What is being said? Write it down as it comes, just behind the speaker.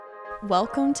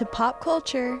Welcome to Pop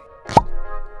Culture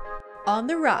on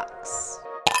the Rocks.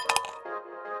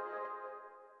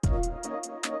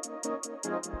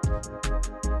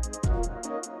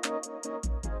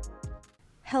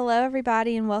 Hello,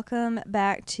 everybody, and welcome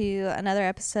back to another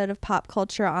episode of Pop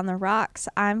Culture on the Rocks.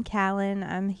 I'm Callan.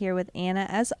 I'm here with Anna,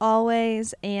 as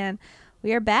always, and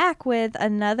we are back with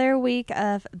another week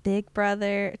of Big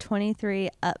Brother 23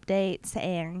 updates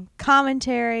and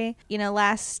commentary. You know,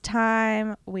 last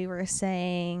time we were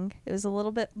saying it was a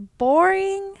little bit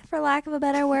boring, for lack of a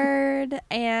better word,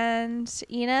 and,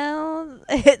 you know,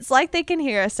 it's like they can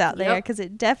hear us out there, because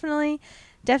it definitely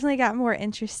got more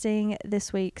interesting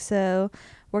this week. So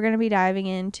we're going to be diving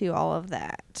into all of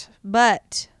that.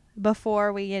 But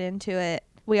before we get into it,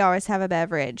 we always have a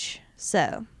beverage.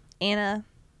 So, Anna,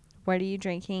 what are you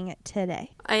drinking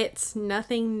today? It's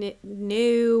nothing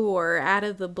new or out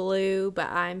of the blue, but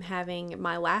I'm having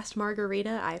my last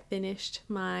margarita. I finished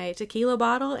my tequila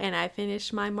bottle and I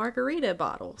finished my margarita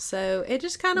bottle. So it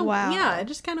just kind of, it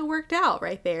just kind of worked out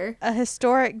right there. A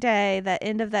historic day, the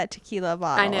end of that tequila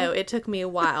bottle. I know, it took me a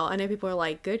while. I know people are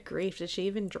like, good grief, did she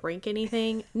even drink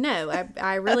anything? No,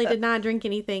 I really did not drink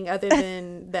anything other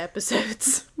than the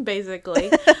episodes,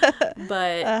 basically.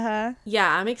 But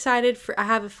yeah, I'm excited I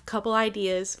have a couple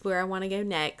ideas where I want to go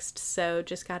next, so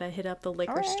just gotta hit up the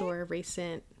liquor store at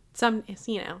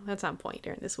some point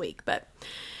during this week. But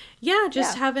yeah,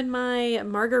 having my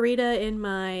margarita in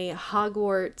my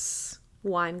Hogwarts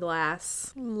wine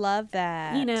glass. Love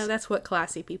that. You know, that's what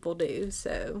classy people do,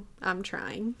 so I'm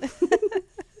trying.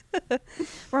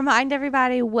 Remind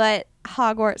everybody what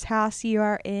Hogwarts house you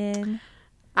are in.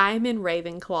 I'm in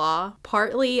Ravenclaw.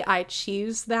 Partly I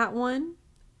choose that one,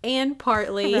 and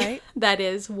partly that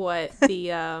is what the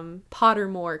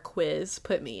Pottermore quiz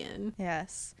put me in.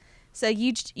 Yes. So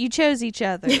you chose each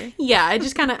other. Yeah, I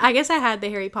just I guess I had the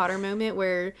Harry Potter moment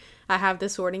where I have the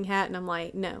sorting hat and I'm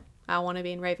like, no, I want to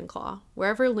be in Ravenclaw.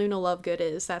 Wherever Luna Lovegood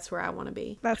is, that's where I want to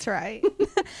be. That's right.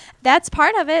 That's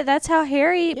part of it. That's how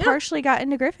Harry partially got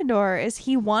into Gryffindor, is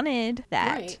he wanted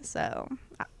that. Right. So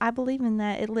I believe in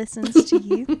that. It listens to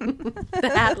you.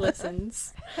 The hat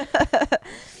listens.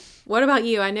 What about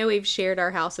you? I know we've shared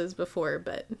our houses before,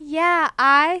 but... Yeah,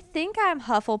 I think I'm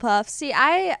Hufflepuff. See,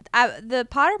 the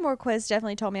Pottermore quiz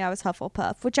definitely told me I was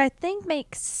Hufflepuff, which I think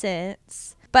makes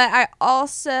sense. But I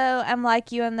also am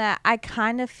like you in that I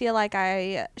kind of feel like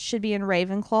I should be in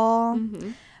Ravenclaw.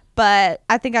 Mm-hmm. But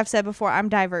I think I've said before, I'm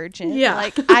Divergent. Yeah.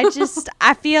 Like,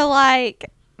 I feel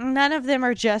like none of them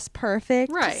are just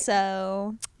perfect. Right.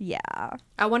 So, yeah.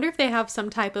 I wonder if they have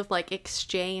some type of, like,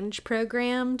 exchange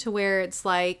program to where it's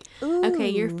like, okay,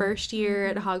 your first year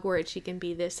at Hogwarts, you can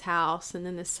be this house. And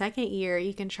then the second year,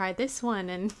 you can try this one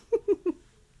and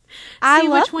I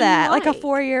love that. Like a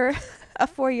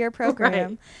 4-year program.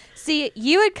 Right. See,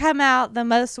 you would come out the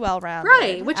most well-rounded.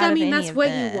 Right. Which, I mean, that's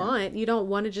what you want. You don't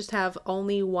want to just have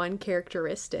only one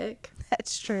characteristic.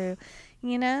 That's true.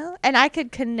 You know? And I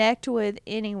could connect with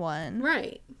anyone.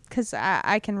 Right. Because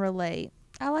I can relate.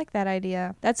 I like that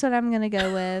idea. That's what I'm going to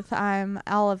go with. I'm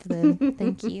all of them.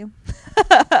 Thank you.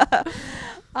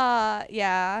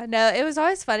 Yeah. No, it was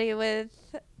always funny with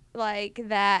like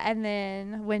that. And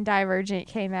then when Divergent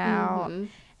came out, and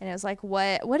it was like,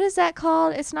 what is that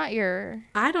called? It's not your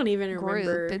I don't even group.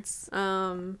 Remember. It's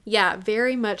yeah,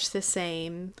 very much the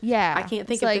same. Yeah. I can't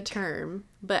think of the term.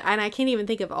 And I can't even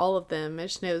think of all of them. I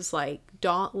just know it's like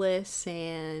Dauntless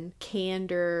and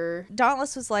Candor.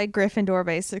 Dauntless was like Gryffindor,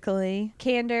 basically.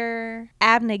 Candor,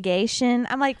 Abnegation.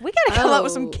 I'm like, we gotta come up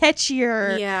with some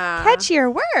catchier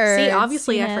words. See,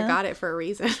 obviously I forgot it for a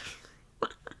reason.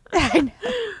 I know.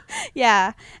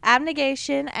 Yeah.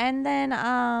 Abnegation, and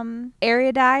then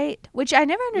Erudite, which I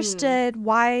never understood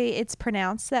why it's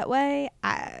pronounced that way.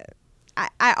 I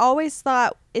always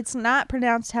thought it's not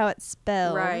pronounced how it's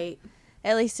spelled. Right.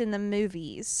 At least in the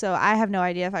movies. So I have no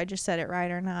idea if I just said it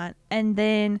right or not. And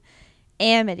then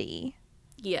Amity.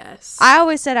 Yes. I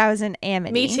always said I was an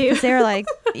Amity. Me too. They were like,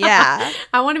 yeah.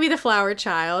 I want to be the flower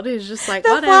child who's just like, the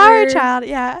whatever. flower child,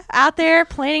 yeah. Out there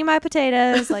planting my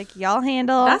potatoes, like, y'all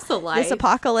handle That's the life. This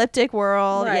apocalyptic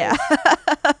world. Right.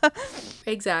 Yeah.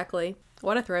 Exactly.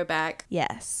 What a throwback.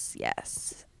 Yes,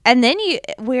 yes. And then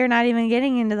we're not even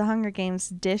getting into the Hunger Games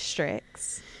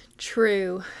districts.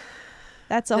 True.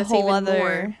 That's whole other...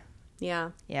 More. Yeah.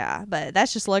 Yeah, but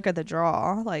that's just luck of the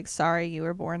draw. Like, sorry you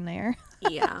were born there.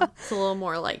 Yeah. It's a little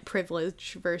more like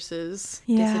privilege versus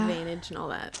disadvantage and all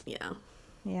that. Yeah.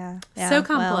 Yeah. So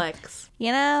complex. Well,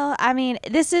 you know, I mean,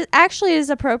 this is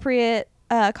appropriate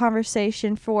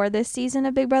conversation for this season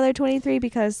of Big Brother 23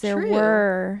 because there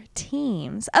were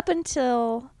teams up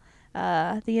until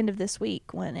the end of this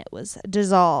week when it was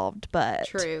dissolved.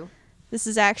 But This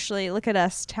is actually, look at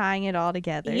us tying it all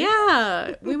together.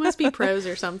 Yeah, we must be pros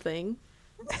or something.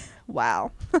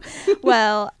 Wow.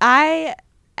 Well, I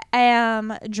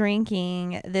am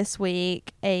drinking this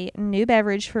week a new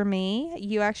beverage for me.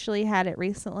 You actually had it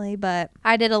recently, but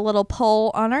I did a little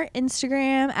poll on our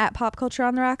Instagram at Pop Culture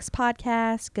on the Rocks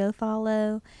podcast. Go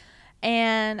follow.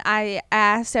 And I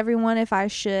asked everyone if I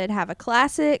should have a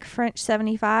classic French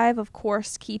 75, of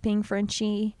course, keeping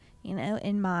Frenchie,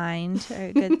 in mind,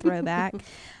 a good throwback.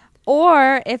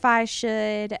 Or if I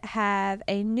should have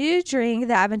a new drink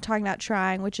that I've been talking about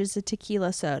trying, which is a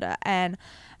tequila soda. And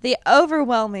the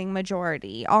overwhelming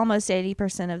majority, almost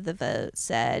 80% of the vote,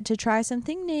 said to try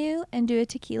something new and do a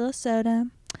tequila soda.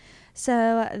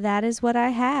 So that is what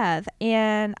I have.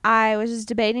 And I was just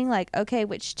debating, okay,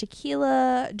 which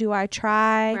tequila do I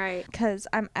try? Right. Because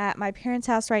I'm at my parents'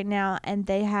 house right now, and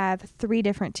they have 3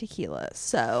 different tequilas.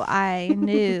 So I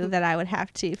knew that I would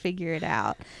have to figure it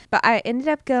out. But I ended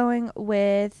up going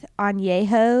with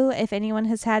Añejo. If anyone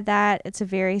has had that, it's a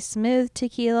very smooth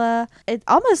tequila. It's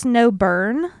almost no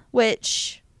burn,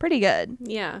 which pretty good.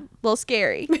 Yeah. A little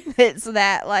scary. It's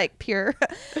that pure.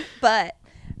 But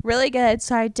really good.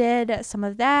 So I did some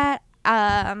of that.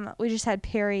 We just had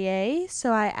Perrier,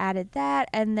 so I added that,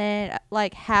 and then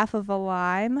half of a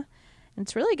lime.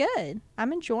 It's really good.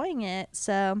 I'm enjoying it.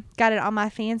 So got it on my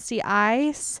fancy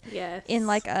ice. Yes. In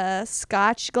a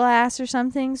Scotch glass or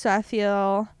something. So I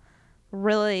feel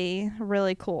really,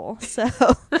 really cool. So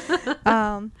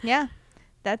yeah.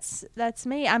 That's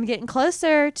me. I'm getting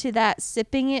closer to that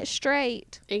sipping it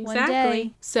straight. Exactly. One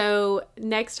day. So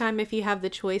next time, if you have the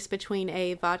choice between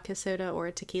a vodka soda or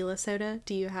a tequila soda,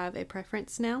 do you have a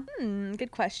preference now?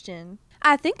 Good question.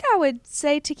 I think I would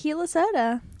say tequila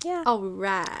soda. Yeah. All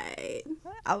right.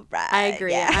 I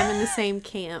agree. Yeah. I'm in the same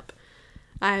camp.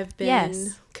 I've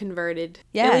been converted,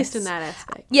 Yes. at least in that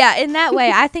aspect. Yeah, in that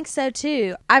way, I think so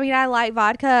too. I mean, I like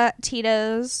vodka,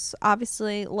 Tito's,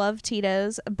 obviously love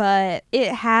Tito's, but it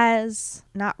has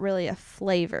not really a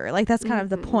flavor. That's kind of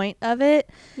the point of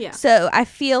it. Yeah. So I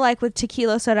feel like with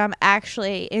tequila soda, I'm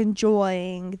actually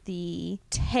enjoying the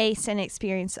taste and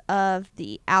experience of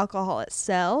the alcohol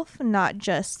itself, not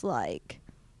just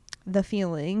the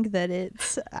feeling that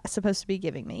it's supposed to be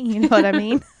giving me. You know what I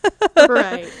mean?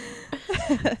 Right.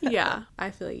 Yeah, I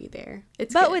feel you there.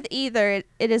 But good. With either,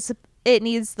 it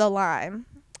needs the lime.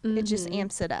 It just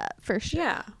amps it up for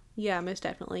sure. Yeah, most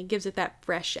definitely gives it that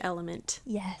fresh element.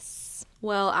 Yes.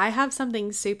 Well, I have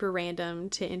something super random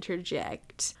to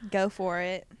interject. Go for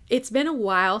it. It's been a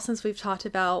while since we've talked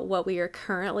about what we are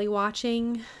currently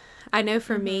watching. I know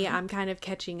for me, I'm kind of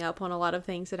catching up on a lot of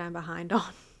things that I'm behind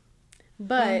on.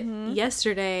 But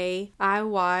yesterday, I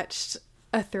watched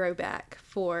a throwback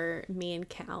for me and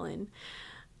Callan.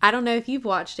 I don't know if you've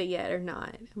watched it yet or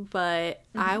not, but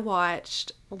I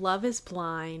watched Love is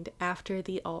Blind After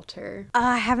the Altar.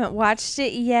 I haven't watched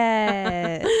it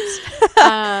yet.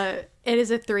 It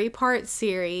is a 3-part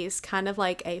series, kind of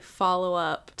like a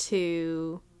follow-up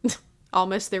to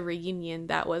almost the reunion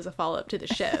that was a follow-up to the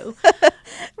show.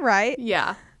 Right?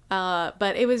 Yeah.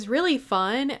 But it was really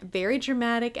fun, very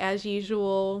dramatic as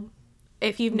usual.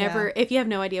 If you have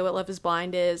no idea what Love is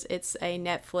Blind is, it's a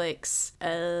Netflix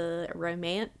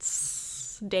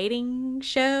romance dating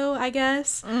show, I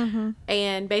guess.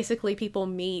 And basically people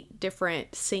meet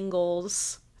different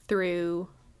singles through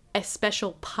a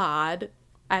special pod,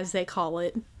 as they call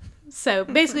it. So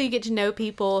basically you get to know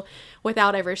people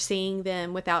without ever seeing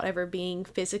them, without ever being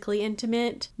physically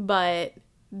intimate. But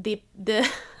the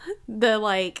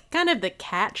kind of the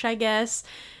catch, I guess,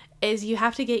 is you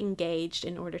have to get engaged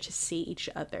in order to see each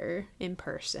other in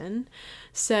person.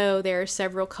 So there are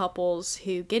several couples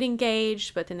who get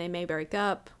engaged, but then they may break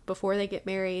up before they get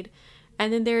married.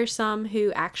 And then there are some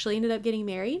who actually ended up getting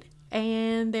married.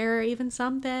 And there are even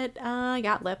some that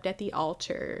got left at the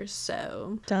altar.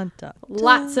 So dun, dun, dun.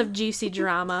 Lots of juicy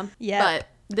drama. Yeah. But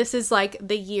this is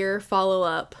the year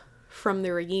follow-up from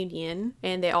the reunion.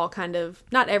 And they all kind of,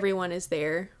 not everyone is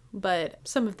there, but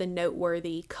some of the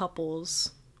noteworthy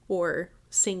couples or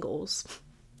singles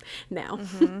now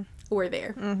were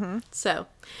there. So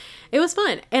it was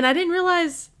fun. And I didn't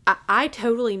realize, I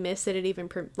totally missed that it even,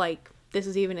 this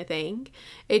is even a thing.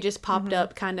 It just popped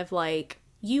up kind of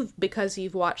because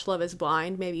you've watched Love is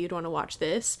Blind, maybe you'd want to watch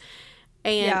this.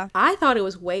 And I thought it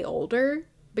was way older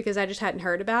because I just hadn't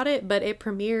heard about it, but it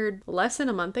premiered less than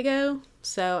a month ago.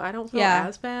 So I don't feel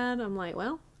as bad. I'm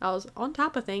well, I was on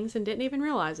top of things and didn't even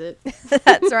realize it.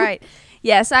 That's right.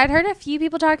 Yes, I'd heard a few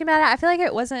people talking about it. I feel like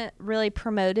it wasn't really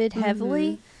promoted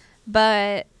heavily,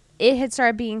 but it had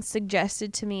started being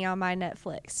suggested to me on my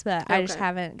Netflix, but I just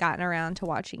haven't gotten around to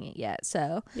watching it yet.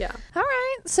 So yeah. All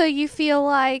right. So you feel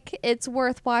like it's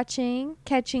worth watching,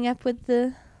 catching up with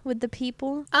the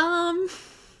people?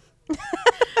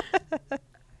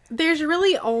 There's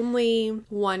really only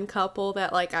one couple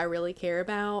that, like, I really care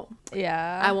about.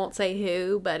 Yeah. I won't say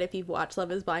who, but if you've watched Love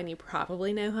is Blind, you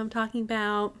probably know who I'm talking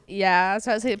about. Yeah.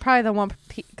 So I'd say probably the one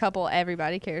couple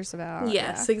everybody cares about.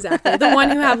 Yes, exactly. The one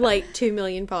who have, like, 2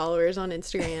 million followers on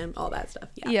Instagram, all that stuff.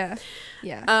 Yeah.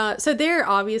 Yeah. So they're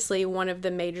obviously one of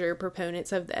the major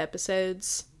proponents of the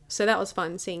episodes. So that was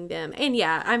fun seeing them. And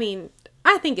yeah, I mean,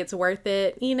 I think it's worth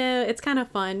it. You know, it's kind of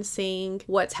fun seeing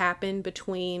what's happened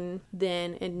between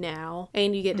then and now.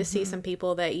 And you get to see some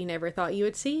people that you never thought you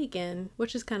would see again,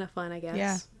 which is kind of fun, I guess.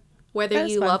 Yeah. Whether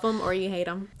you love them or you hate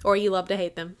them, or you love to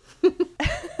hate them.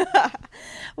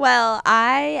 Well,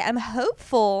 I am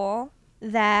hopeful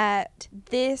that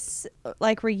this,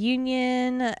 like,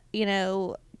 reunion, you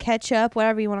know, catch up,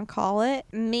 whatever you want to call it,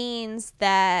 means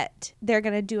that they're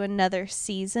going to do another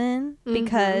season,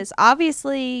 because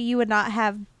obviously you would not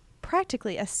have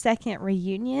practically a second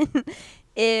reunion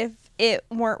if it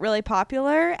weren't really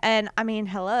popular. And I mean,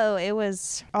 hello, it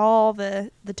was all the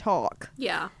talk.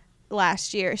 Yeah.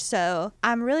 Last year. So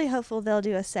I'm really hopeful they'll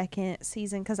do a second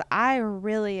season, because I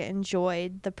really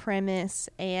enjoyed the premise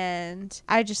and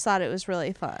I just thought it was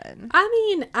really fun. I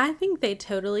mean, I think they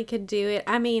totally could do it.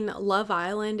 I mean, Love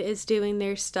Island is doing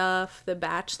their stuff. The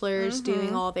Bachelor's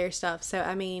doing all their stuff. So,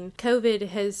 I mean,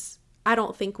 COVID I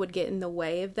don't think would get in the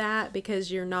way of that,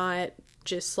 because you're not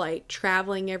just like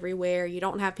traveling everywhere. You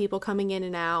don't have people coming in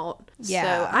and out. Yeah.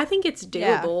 So I think it's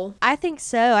doable. Yeah. I think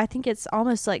so. I think it's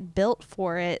almost like built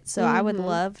for it. So I would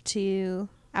love to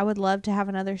have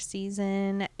another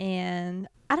season. And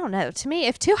I don't know. To me,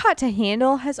 if Too Hot to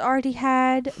Handle has already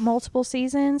had multiple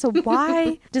seasons,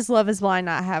 why does Love is Blind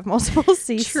not have multiple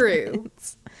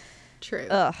seasons? True.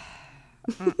 Ugh.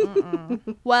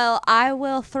 Well, I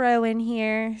will throw in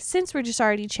here, since we're just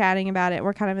already chatting about it,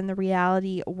 we're kind of in the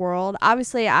reality world.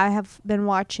 Obviously, I have been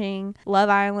watching Love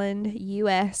Island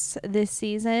US this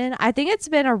season. I think it's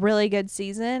been a really good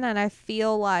season, and I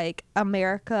feel like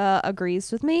America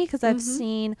agrees with me, because I've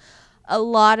seen a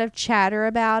lot of chatter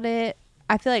about it.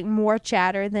 I feel like more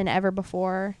chatter than ever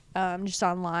before, just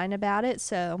online about it.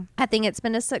 So I think it's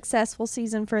been a successful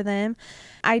season for them.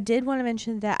 I did want to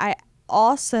mention that I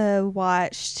also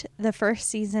watched the first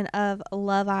season of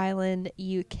Love Island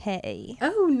UK.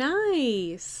 Oh,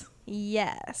 nice.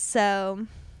 Yeah. So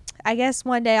I guess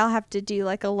one day I'll have to do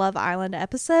like a Love Island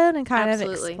episode and kind of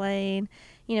explain,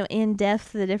 you know, in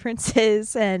depth the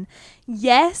differences. And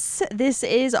yes, this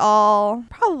is all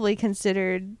probably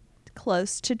considered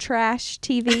close to trash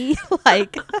TV.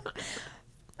 Like,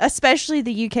 especially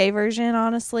the UK version,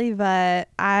 honestly. But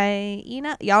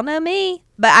y'all know me.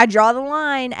 But I draw the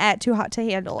line at Too Hot to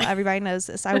Handle. Everybody knows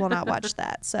this. I will not watch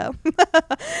that. So,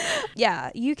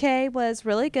 yeah, UK was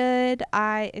really good.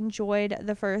 I enjoyed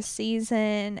the first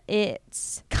season.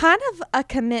 It's kind of a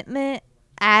commitment,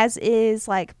 as is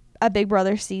like a Big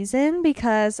Brother season,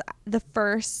 because the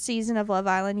first season of Love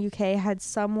Island UK had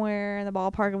somewhere in the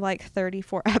ballpark of like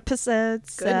 34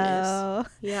 episodes. Goodness. So,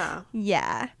 yeah.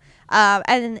 Yeah.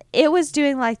 And it was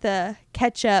doing like the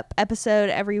catch up episode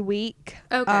every week.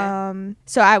 Okay.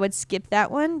 So I would skip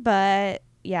that one, but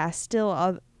yeah, still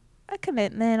a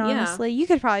commitment, honestly. Yeah. You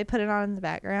could probably put it on in the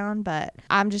background, but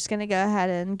I'm just going to go ahead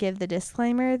and give the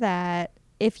disclaimer that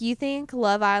if you think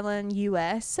Love Island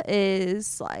US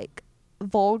is like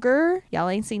vulgar, y'all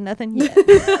ain't seen nothing yet.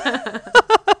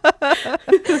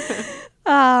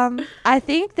 I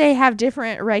think they have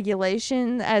different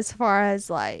regulation as far as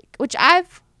like, which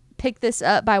I've picked this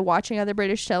up by watching other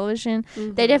British television.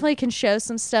 They definitely can show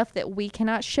some stuff that we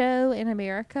cannot show in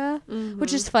America,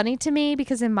 which is funny to me,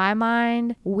 because in my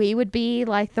mind we would be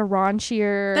like the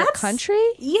raunchier country.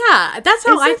 Yeah, that's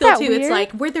how I feel too. Weird? It's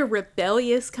like we're the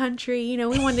rebellious country, you know,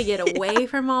 we want to get away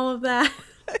from all of that.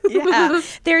 Yeah,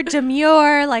 they're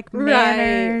demure, like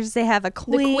manners. Right. They have a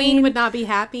queen. The queen would not be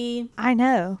happy. I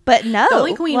know, but no. The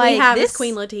only queen we have is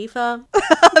Queen Latifah.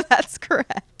 That's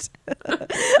correct.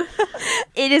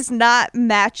 It is not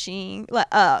matching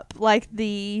up. Like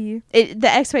the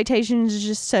expectations is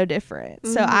just so different.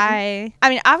 So I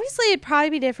mean, obviously it'd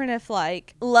probably be different if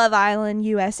like Love Island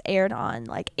US aired on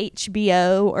like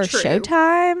HBO or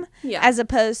Showtime, as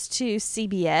opposed to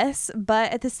CBS.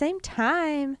 But at the same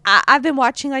time, I've been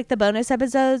watching like the bonus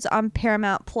episodes on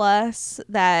Paramount Plus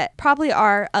that probably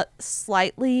are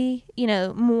slightly, you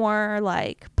know, more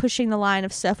like pushing the line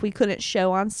of stuff we couldn't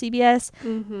show on CBS.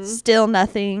 Still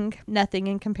nothing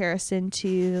nothing in comparison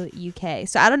to UK.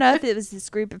 So I don't know if it was this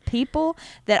group of people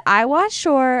that I watched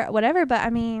or whatever, but I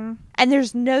mean, and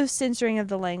there's no censoring of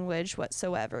the language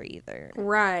whatsoever either.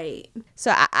 Right.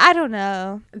 So I don't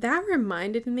know. That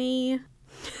reminded me.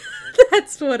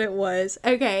 That's what it was.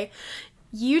 Okay.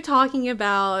 You talking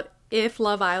about if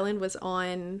Love Island was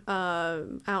on, I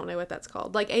don't know what that's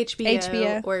called, like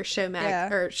HBO. Or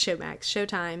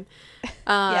Showtime,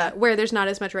 where there's not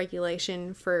as much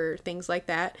regulation for things like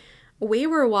that. We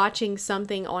were watching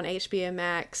something on HBO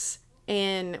Max,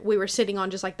 and we were sitting on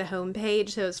just like the homepage,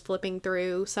 so it was flipping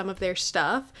through some of their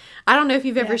stuff. I don't know if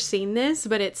you've ever seen this,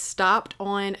 but it stopped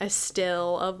on a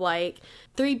still of like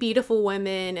 3 beautiful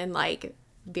women and like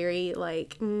very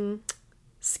like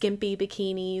skimpy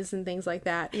bikinis and things like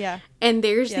that. Yeah. And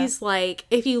there's these like,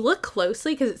 if you look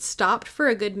closely, because it stopped for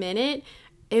a good minute,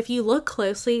 if you look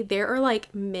closely, there are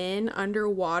like men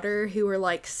underwater who are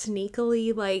like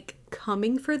sneakily like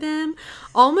coming for them.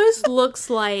 Almost looks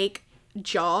like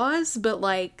Jaws, but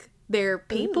like they're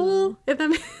people. If that,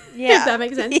 if that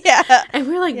makes sense. Yeah. And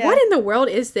we're like, what in the world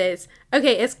is this?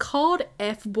 Okay, it's called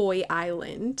F-Boy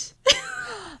Island.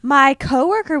 My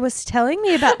coworker was telling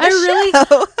me about this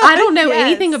show. I don't know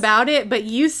anything about it, but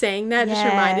you saying that just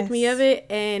reminded me of it.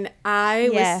 And I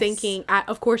was thinking,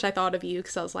 of course I thought of you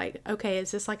because I was like, okay,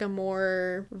 is this like a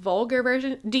more vulgar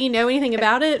version? Do you know anything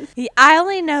about it? I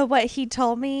only know what he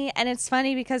told me. And it's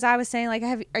funny because I was saying like,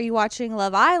 are you watching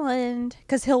Love Island?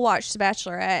 Because he'll watch The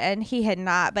Bachelorette and he had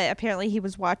not, but apparently he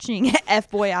was watching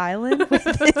F-Boy Island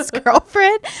with his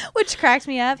girlfriend, which cracked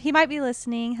me up. He might be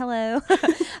listening. Hello.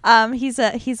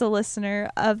 He's a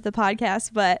listener of the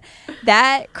podcast, but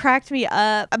that cracked me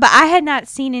up. But I had not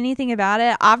seen anything about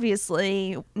it.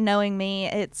 Obviously, knowing me,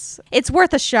 it's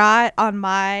worth a shot on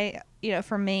my,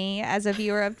 for me as a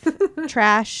viewer of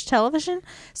trash television.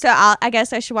 So I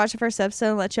guess I should watch the first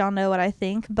episode and let y'all know what I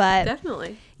think. But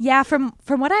definitely, yeah, from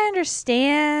what I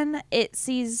understand, it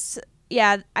sees,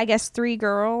 I guess 3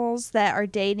 girls that are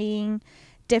dating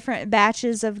different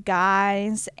batches of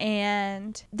guys,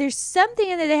 and there's something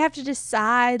in that they have to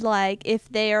decide like if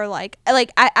they are like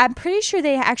I'm pretty sure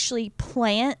they actually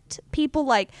plant people,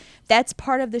 like that's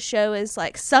part of the show, is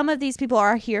like some of these people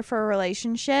are here for a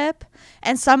relationship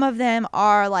and some of them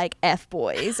are like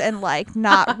F-boys and like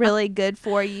not really good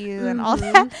for you and all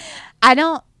that. I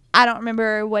don't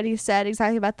remember what he said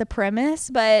exactly about the premise,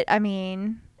 but I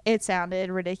mean it sounded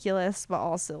ridiculous, but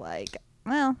also like,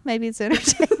 well, maybe it's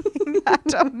entertaining. I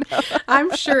don't know.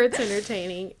 I'm sure it's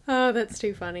entertaining. Oh, that's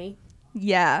too funny.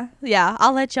 Yeah.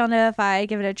 I'll let y'all know if I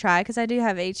give it a try because I do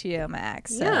have HBO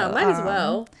Max. So, yeah, might as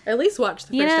well. At least watch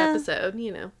the first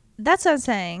episode, That's what I'm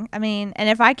saying. I mean, and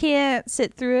if I can't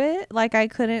sit through it like I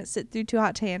couldn't sit through Too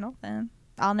Hot to Handle, then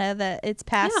I'll know that it's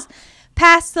past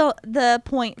the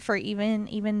point for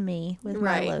even me with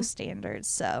my low standards.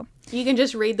 So you can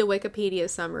just read the Wikipedia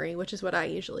summary, which is what I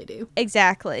usually do.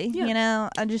 Exactly.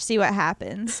 I'll just see what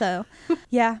happens. So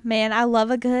yeah, man, I love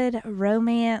a good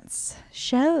romance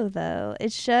show though.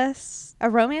 It's just a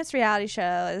romance reality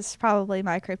show is probably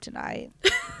my kryptonite.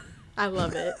 I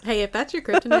love it. Hey, if that's your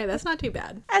kryptonite, that's not too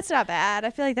bad. That's not bad. I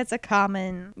feel like that's a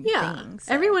common thing.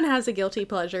 So. Everyone has a guilty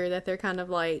pleasure that they're kind of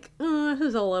like, this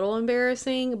is a little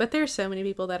embarrassing, but there's so many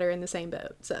people that are in the same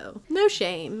boat, so no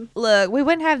shame. Look, we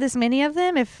wouldn't have this many of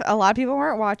them if a lot of people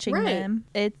weren't watching them.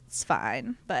 It's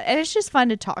fine. And it's just fun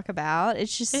to talk about. It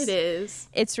is.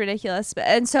 It's ridiculous.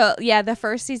 And so, the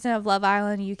first season of Love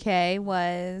Island UK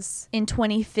was in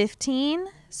 2015.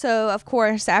 So, of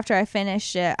course, after I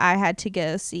finished it, I had to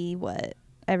go see what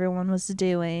everyone was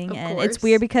doing. And it's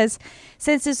weird because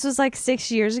since this was like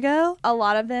 6 years ago, a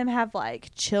lot of them have like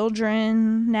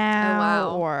children now. Oh,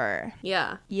 wow. Or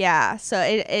yeah. So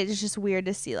it's just weird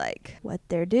to see like what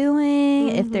they're doing,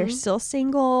 if they're still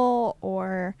single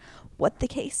or what the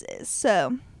case is.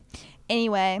 So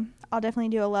anyway, I'll definitely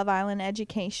do a Love Island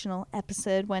educational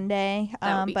episode one day.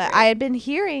 But great. I had been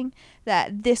hearing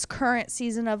that this current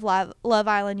season of Love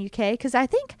Island UK, because I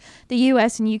think the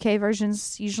US and UK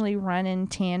versions usually run in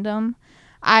tandem,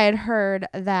 I had heard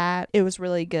that it was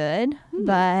really good.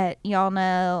 But y'all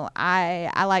know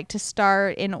I like to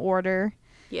start in order.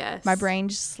 Yes. My brain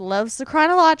just loves the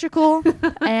chronological.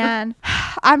 And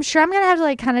I'm sure I'm going to have to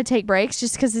like kind of take breaks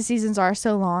just because the seasons are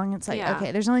so long. It's like,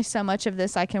 okay, there's only so much of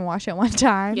this I can watch at one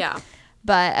time. Yeah.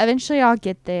 But eventually I'll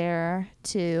get there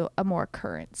to a more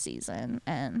current season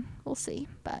and we'll see.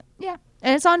 But yeah.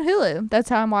 And it's on Hulu. That's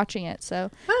how I'm watching it. So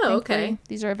okay.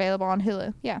 These are available on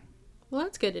Hulu. Yeah. Well,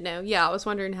 that's good to know. Yeah, I was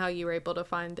wondering how you were able to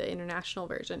find the international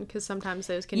version because sometimes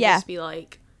those can just be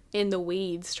like in the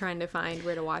weeds trying to find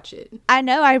where to watch it. I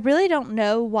know. I really don't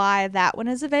know why that one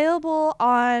is available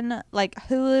on like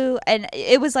Hulu, and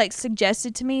it was like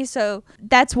suggested to me, so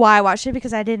that's why I watched it,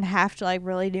 because I didn't have to like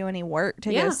really do any work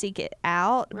to go seek it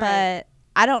out. Right. But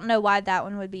I don't know why that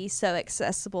one would be so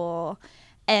accessible,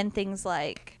 and things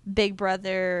like Big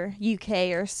Brother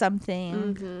UK or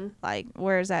something, like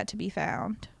where is that to be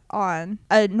found on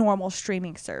a normal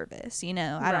streaming service? I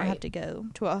don't have to go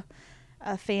to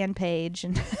a fan page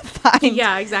and find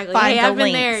exactly. find hey, the I've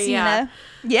links, been there. Yeah,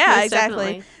 Most exactly.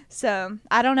 Definitely. So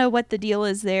I don't know what the deal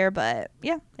is there, but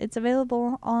yeah, it's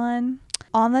available on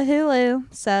the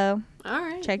Hulu. So all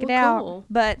right, check it out. Cool.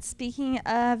 But speaking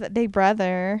of Big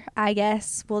Brother, I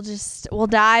guess we'll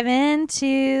dive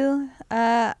into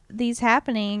these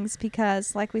happenings,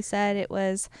 because like we said, it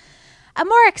was a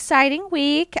more exciting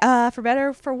week, for better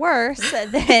or for worse,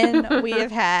 than we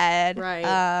have had.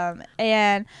 Right.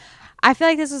 And I feel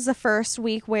like this was the first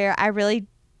week where I really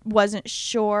wasn't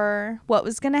sure what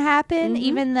was going to happen,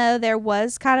 even though there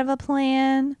was kind of a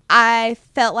plan. I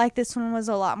felt like this one was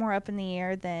a lot more up in the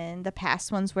air than the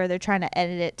past ones, where they're trying to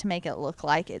edit it to make it look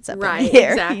like it's up in the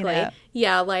air. Exactly.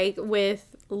 Yeah, like with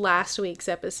last week's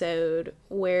episode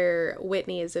where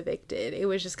Whitney is evicted, it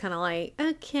was just kind of like,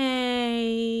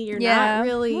 okay, you're not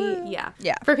really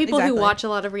for people who watch a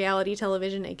lot of reality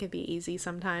television, it can be easy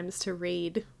sometimes to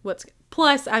read what's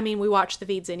plus I mean, we watch the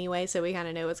feeds anyway, so we kind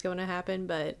of know what's going to happen,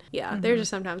 but there's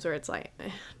just sometimes where it's like,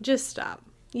 just stop,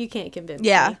 you can't convince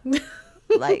me.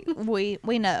 Like we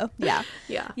know.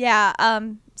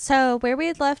 So where we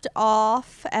had left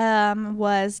off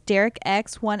was Derek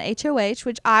X won HOH,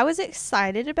 which I was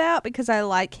excited about because I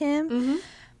like him.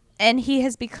 And he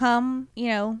has become,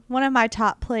 one of my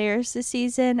top players this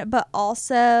season. But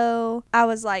also, I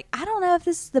was like, I don't know if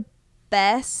this is the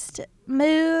best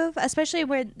move, especially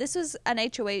where this was an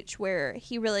HOH where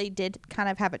he really did kind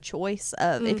of have a choice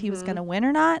of if he was going to win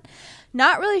or not.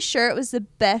 Not really sure it was the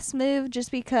best move, just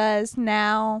because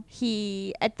now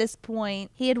at this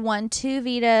point, he had won 2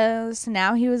 vetoes.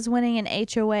 Now he was winning an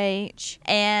HOH,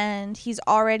 and he's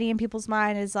already in people's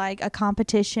mind as like a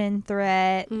competition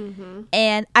threat.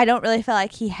 And I don't really feel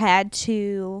like he had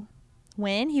to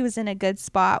win. He was in a good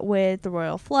spot with the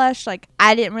Royal Flush. Like,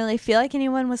 I didn't really feel like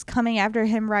anyone was coming after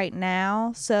him right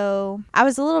now, so I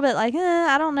was a little bit like,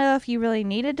 I don't know if you really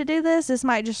needed to do this. This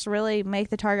might just really make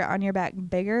the target on your back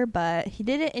bigger, but he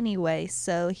did it anyway,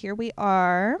 so here we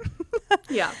are.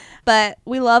 But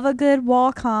we love a good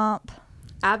wall comp.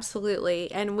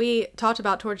 Absolutely. And we talked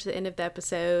about towards the end of the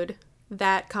episode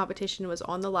that competition was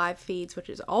on the live feeds, which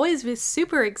is always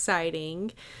super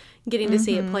exciting, getting to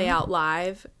see it play out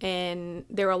live. And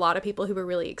there were a lot of people who were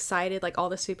really excited, like all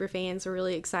the super fans were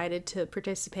really excited to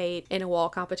participate in a wall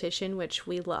competition, which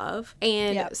we love.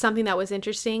 And something that was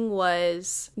interesting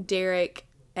was Derek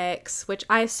X, which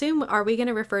I assume, are we going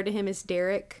to refer to him as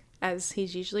Derek as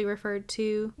he's usually referred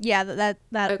to? Yeah, that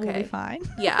will be fine.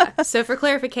 So for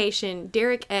clarification,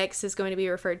 Derek X is going to be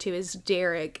referred to as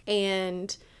Derek,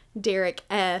 and Derek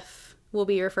F will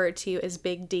be referred to as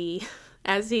Big D,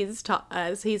 as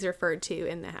he's referred to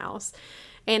in the house.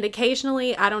 And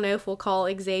occasionally, I don't know if we'll call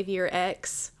Xavier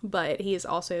X, but he is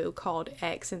also called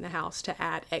X in the house to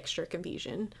add extra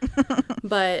confusion.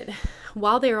 But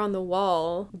while they were on the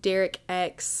wall, Derek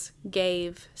X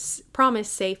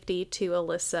promised safety to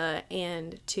Alyssa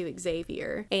and to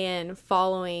Xavier. And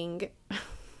following...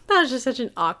 That was just such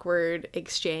an awkward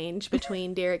exchange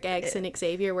between Derek X and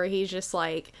Xavier, where he's just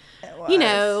like,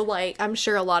 like, I'm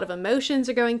sure a lot of emotions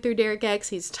are going through Derek X.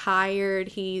 He's tired.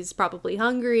 He's probably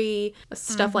hungry,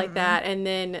 stuff like that. And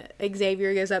then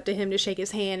Xavier goes up to him to shake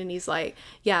his hand, and he's like,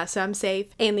 yeah, so I'm safe.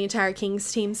 And the entire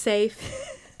King's team's safe.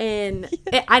 And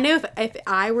I know if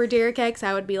I were Derek X,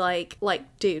 I would be like,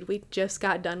 dude, we just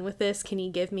got done with this. Can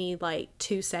you give me like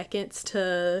 2 seconds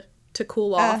to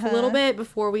cool off a little bit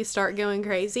before we start going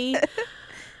crazy?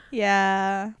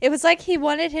 Yeah. It was like he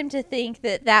wanted him to think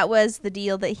that was the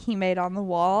deal that he made on the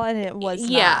wall, and it was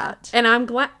not. And I'm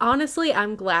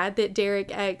glad that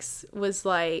Derek X was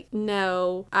like,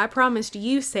 no, I promised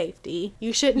you safety.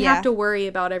 You shouldn't have to worry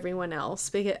about everyone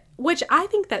else. Which I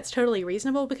think that's totally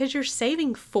reasonable, because you're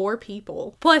saving 4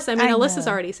 people. Plus, I mean, Alyssa's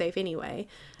already safe anyway.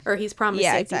 Or he's promised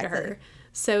safety to her.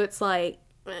 So it's like...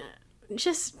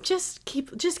 Just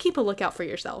keep a lookout for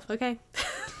yourself, okay?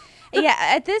 Yeah,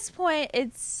 at this point,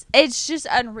 it's just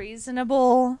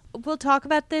unreasonable. We'll talk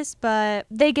about this, but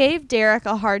they gave Derek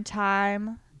a hard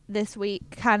time this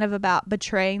week, kind of about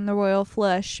betraying the Royal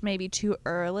Flush maybe too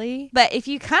early. But if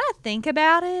you kind of think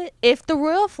about it, if the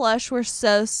Royal Flush were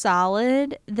so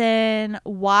solid, then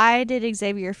why did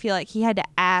Xavier feel like he had to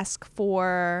ask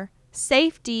for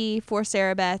safety for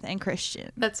Sarah Beth and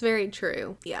Christian. That's very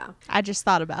true. Yeah. I just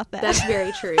thought about that. That's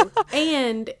very true.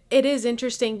 And it is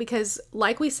interesting because,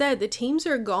 like we said, the teams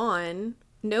are gone.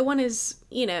 No one is,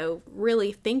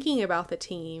 really thinking about the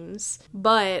teams.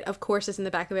 But, of course, it's in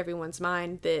the back of everyone's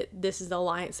mind that this is the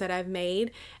alliance that I've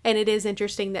made. And it is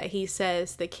interesting that he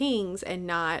says the Kings and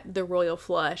not the Royal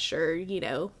Flush or,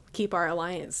 keep our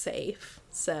alliance safe.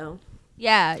 So...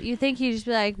 yeah, you think he'd just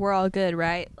be like, we're all good,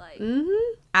 right? Like,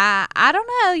 I don't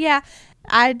know. Yeah,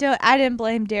 I didn't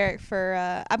blame Derek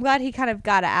for. I'm glad he kind of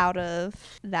got out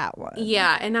of that one.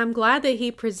 Yeah, and I'm glad that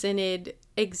he presented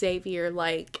Xavier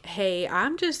like, hey,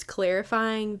 I'm just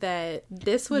clarifying that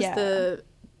this was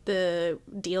the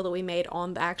deal that we made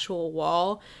on the actual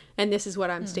wall, and this is what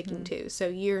I'm sticking to. So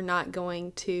you're not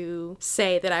going to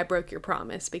say that I broke your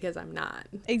promise, because I'm not.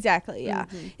 Exactly, yeah.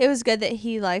 It was good that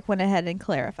he went ahead and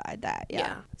clarified that.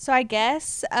 Yeah. So I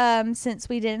guess since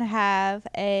we didn't have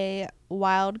a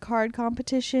wild card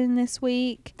competition this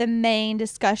week, the main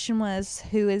discussion was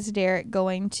who is Derek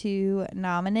going to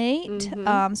nominate.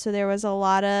 So there was a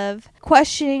lot of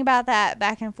questioning about that,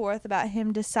 back and forth about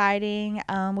him deciding.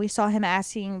 We saw him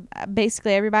asking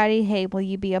basically everybody, hey, will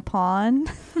you be a pawn?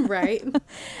 Right.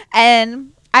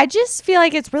 And I just feel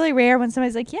like it's really rare when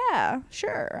somebody's like, yeah,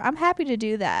 sure, I'm happy to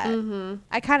do that.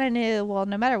 I kind of knew, well,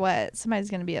 no matter what, somebody's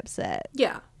going to be upset.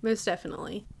 Yeah, most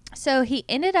definitely. So he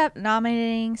ended up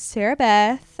nominating Sarah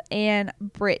Beth and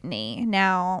Brittany.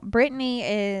 Now, Brittany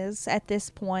is at this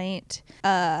point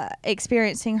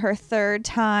experiencing her third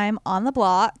time on the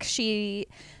block. She,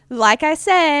 like I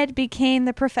said, became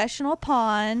the professional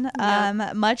pawn,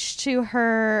 much to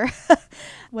her,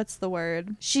 what's the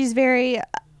word?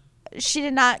 She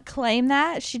did not claim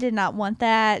that. She did not want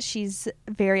that. She's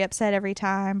very upset every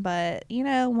time, but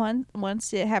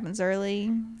once it happens early,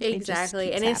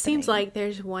 exactly. And it seems like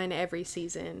there's one every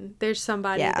season. There's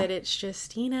somebody that it's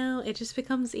just, it just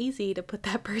becomes easy to put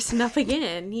that person up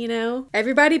again,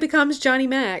 Everybody becomes Johnny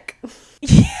Mac.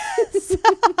 Yes.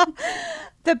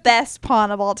 The best pawn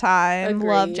of all time. Agreed.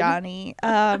 Love Johnny.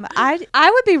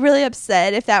 I would be really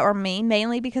upset if that were me,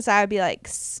 mainly because I would be like,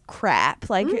 crap.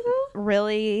 Like,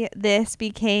 really, this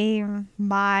became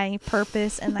my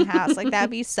purpose in the house. Like, that'd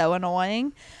be so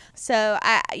annoying. So,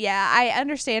 I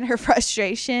understand her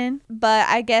frustration, but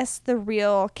I guess the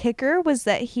real kicker was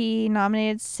that he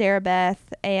nominated Sarah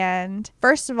Beth, and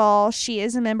first of all, she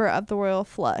is a member of the Royal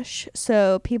Flush,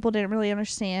 so people didn't really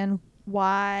understand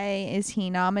why is he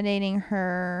nominating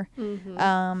her.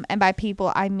 And by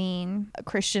people, I mean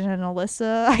Christian and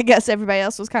Alyssa. I guess everybody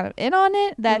else was kind of in on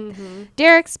it. That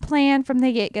Derek's plan from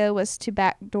the get-go was to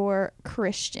backdoor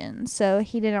Christian, so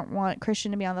he didn't want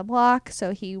Christian to be on the block,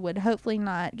 so he would hopefully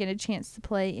not get a chance to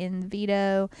play in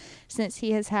veto, since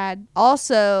he has had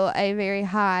also a very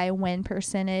high win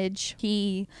percentage.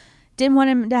 He didn't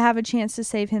want him to have a chance to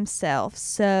save himself,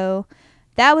 so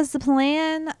that was the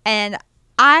plan. And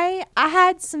I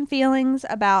had some feelings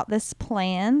about this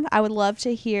plan. I would love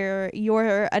to hear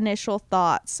your initial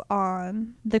thoughts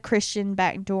on the Christian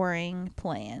backdooring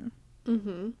plan.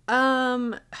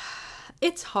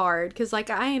 It's hard because,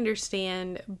 I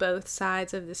understand both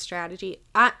sides of the strategy.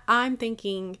 I'm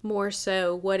thinking more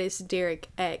so, what is Derek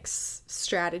X's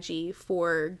strategy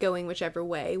for going whichever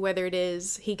way, whether it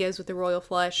is he goes with the Royal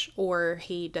Flush or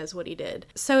he does what he did.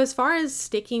 So as far as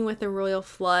sticking with the Royal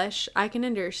Flush, I can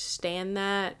understand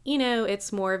that.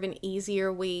 It's more of an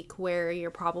easier week where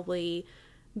you're probably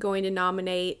going to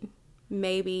nominate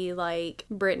maybe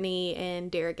Brittany and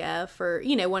Derek F, or,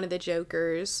 one of the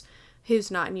jokers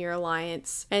who's not in your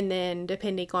alliance, and then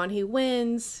depending on who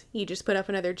wins, you just put up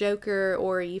another joker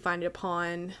or you find a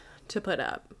pawn to put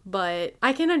up. But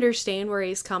I can understand where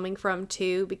he's coming from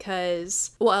too,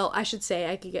 because, well, I should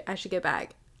say, I should go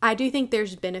back. I do think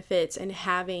there's benefits in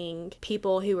having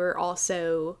people who are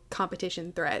also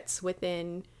competition threats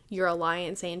within your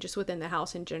alliance and just within the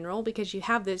house in general, because you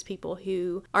have those people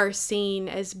who are seen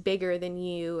as bigger than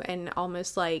you and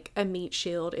almost like a meat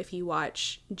shield. If you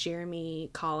watch Jeremy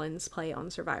Collins play on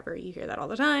Survivor, you hear that all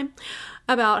the time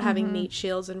about having meat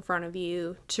shields in front of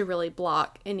you to really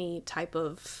block any type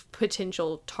of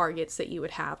potential targets that you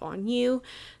would have on you.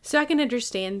 So I can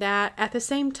understand that. At the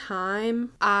same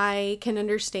time, I can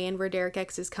understand where Derek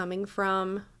X is coming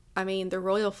from. I mean, the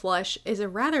Royal Flush is a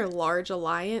rather large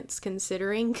alliance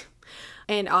considering,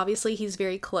 and obviously he's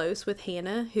very close with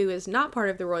Hannah, who is not part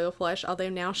of the Royal Flush, although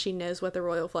now she knows what the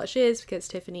Royal Flush is because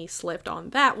Tiffany slipped on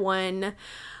that one.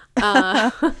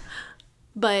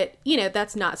 But,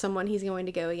 that's not someone he's going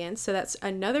to go against, so that's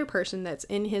another person that's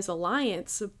in his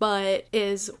alliance, but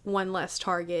is one less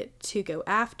target to go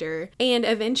after. And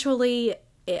eventually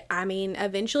you're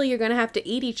going to have to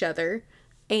eat each other.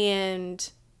 And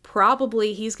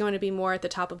probably he's going to be more at the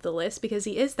top of the list because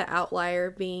he is the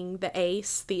outlier, being the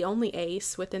ace, the only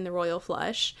ace within the Royal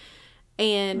Flush,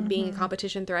 and being a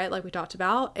competition threat like we talked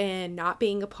about, and not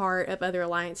being a part of other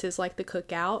alliances like the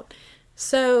Cookout.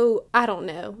 So I don't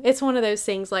know. It's one of those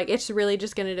things, like, it's really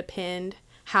just going to depend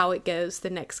how it goes the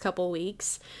next couple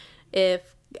weeks.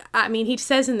 He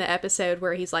says in the episode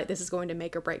where he's like, this is going to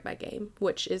make or break my game,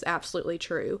 which is absolutely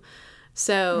true.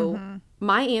 So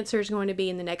my answer is going to be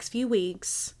in the next few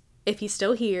weeks. If he's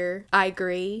still here, I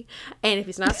agree. And if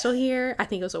he's not still here, I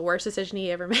think it was the worst decision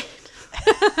he ever made.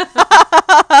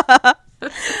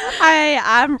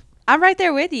 I'm right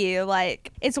there with you.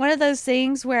 Like, it's one of those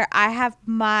things where I have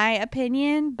my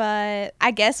opinion, but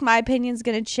I guess my opinion's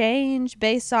going to change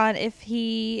based on if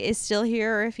he is still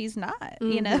here or if he's not,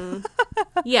 you know?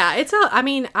 Yeah,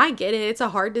 I get it. It's a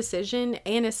hard decision.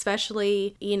 And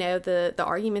especially, the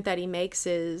argument that he makes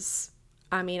is,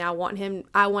 I want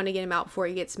to get him out before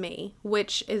he gets me,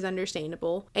 which is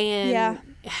understandable. And,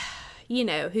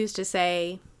 who's to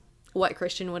say what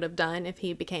Christian would have done if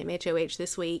he became HOH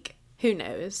this week? Who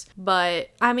knows? But,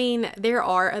 there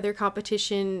are other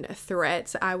competition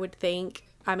threats, I would think.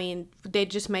 They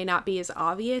just may not be as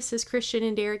obvious as Christian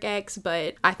and Derek X,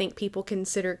 but I think people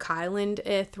consider Kyland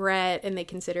a threat, and they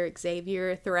consider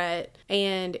Xavier a threat.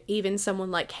 And even someone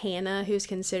like Hannah, who's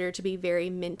considered to be very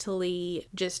mentally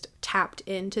just tapped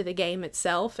into the game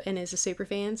itself and is a super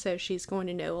fan, so she's going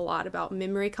to know a lot about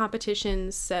memory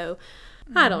competitions. So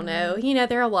I don't know.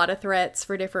 There are a lot of threats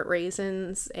for different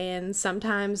reasons, and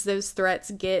sometimes those threats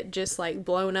get just like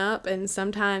blown up, and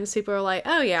sometimes people are like,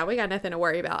 oh yeah, we got nothing to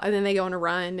worry about, and then they go on a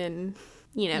run, and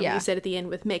you said at the end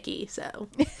with Mickey, so.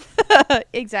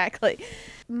 Exactly.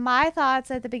 My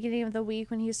thoughts at the beginning of the week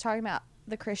when he was talking about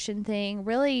the Christian thing,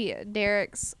 really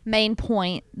Derek's main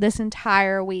point this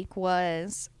entire week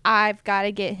was, I've got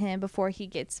to get him before he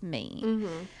gets me.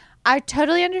 I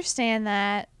totally understand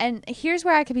that. And here's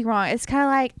where I could be wrong. It's kind of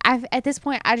like, at this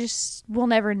point, I just will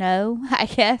never know, I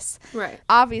guess. Right.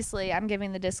 Obviously, I'm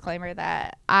giving the disclaimer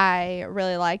that I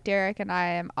really like Derek and I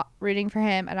am rooting for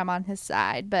him and I'm on his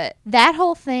side. But that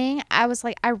whole thing, I was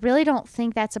like, I really don't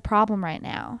think that's a problem right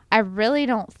now. I really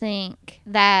don't think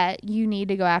that you need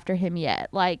to go after him yet.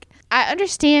 Like, I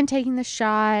understand taking the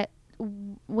shot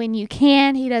when you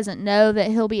can. He doesn't know that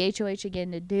he'll be HOH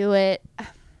again to do it.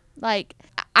 Like,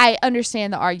 I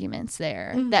understand the arguments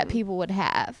there that people would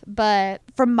have. But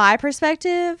from my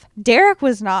perspective, Derek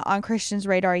was not on Christian's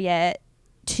radar yet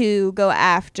to go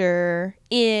after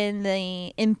in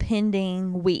the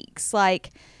impending weeks.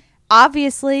 Like,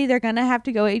 obviously, they're going to have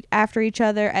to go after each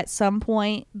other at some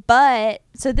point. But,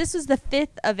 so this was the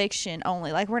 5th eviction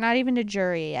only. Like, we're not even to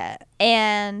jury yet.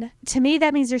 And to me,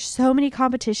 that means there's so many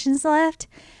competitions left.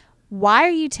 Why are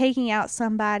you taking out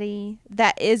somebody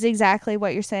that is exactly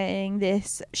what you're saying,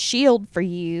 this shield for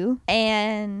you?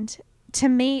 And to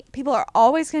me, people are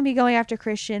always going to be going after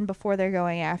Christian before they're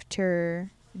going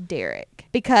after Derek,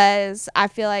 because I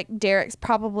feel like Derek's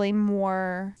probably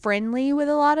more friendly with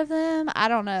a lot of them. I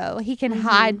don't know. He can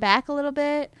hide back a little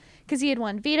bit because he had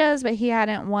won vetoes, but he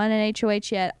hadn't won an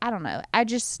HOH yet. I don't know.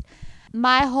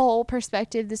 My whole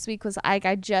perspective this week was like,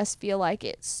 I just feel like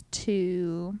it's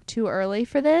too early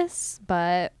for this,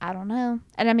 but I don't know.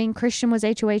 And Christian was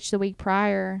HOH the week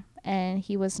prior and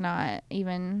he was not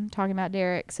even talking about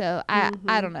Derek. So I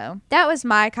don't know. That was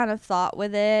my kind of thought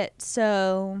with it.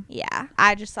 So yeah,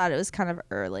 I just thought it was kind of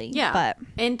early. Yeah.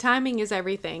 And timing is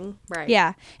everything. Right.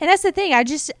 Yeah. And that's the thing. I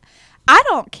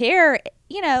don't care.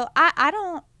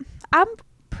 I'm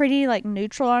pretty like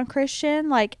neutral on Christian.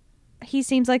 Like, he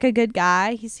seems like a good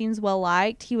guy. He seems well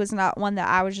liked. He was not one that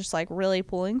I was just like really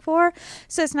pulling for.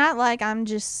 So it's not like I'm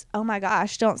just, oh my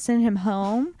gosh, don't send him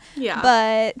home. Yeah.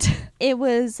 But it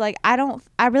was like, I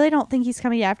really don't think he's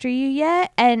coming after you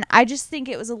yet. And I just think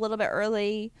it was a little bit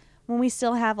early when we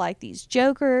still have like these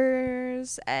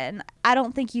jokers. And I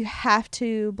don't think you have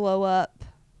to blow up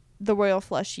the Royal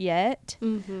Flush yet.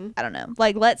 I don't know.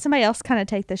 Like, let somebody else kind of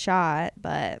take the shot,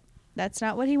 but that's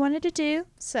not what he wanted to do,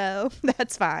 so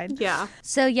that's fine. Yeah.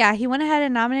 So, yeah, he went ahead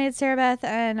and nominated Sarah Beth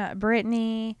and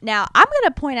Brittany. Now, I'm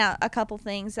going to point out a couple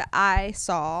things that I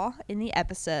saw in the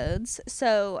episodes.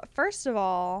 So, first of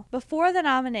all, before the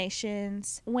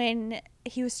nominations, when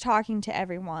he was talking to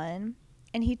everyone,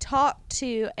 and he talked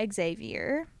to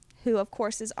Xavier, who, of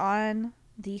course, is on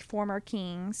the former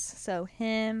Kings. So,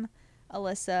 him,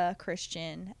 Alyssa,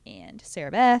 Christian, and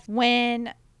Sarah Beth.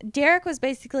 When Derek was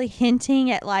basically hinting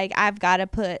at like, I've got to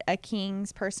put a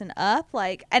Kings person up,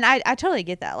 like, and I totally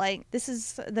get that. Like, this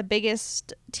is the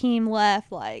biggest team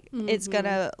left. Like, it's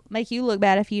gonna make you look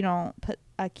bad if you don't put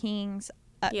a King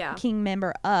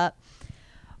member up.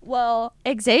 Well,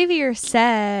 Xavier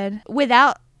said,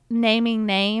 without naming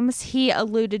names, he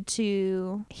alluded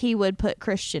to he would put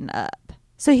Christian up.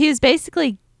 So he was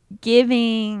basically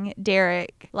giving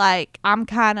Derek, like, I'm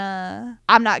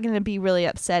not going to be really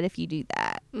upset if you do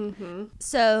that. Mm-hmm.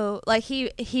 So, like,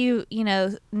 he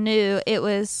knew it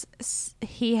was,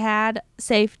 he had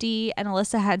safety and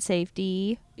Alyssa had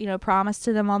safety, promised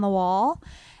to them on the wall.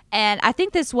 And I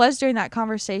think this was during that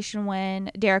conversation when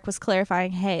Derek was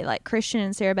clarifying, hey, like, Christian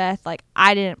and Sarah Beth, like,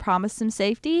 I didn't promise them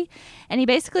safety. And he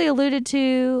basically alluded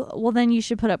to, well, then you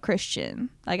should put up Christian.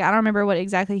 Like, I don't remember what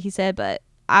exactly he said, but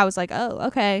I was like, oh,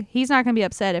 okay. He's not going to be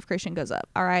upset if Christian goes up.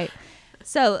 All right.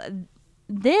 So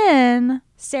then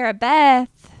Sarah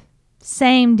Beth,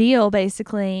 same deal,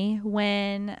 basically,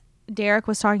 when Derek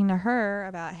was talking to her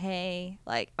about, hey,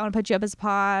 like, I want to put you up as a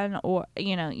pawn, or,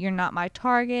 you're not my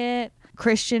target.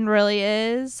 Christian really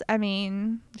is. I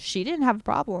mean, she didn't have a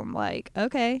problem. Like,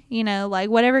 okay, like,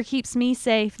 whatever keeps me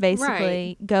safe,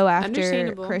 basically, right. Go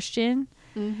after Christian.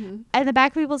 Mm-hmm. In the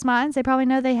back of people's minds, they probably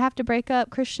know they have to break up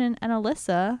Christian and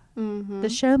Alyssa, the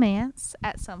showmance,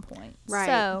 at some point. Right.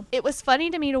 So it was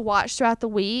funny to me to watch throughout the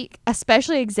week,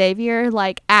 especially Xavier,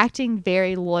 like, acting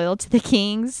very loyal to the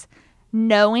Kings,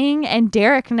 knowing, and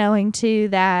Derek knowing too,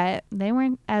 that they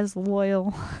weren't as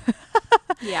loyal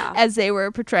as they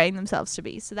were portraying themselves to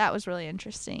be. So that was really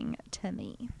interesting to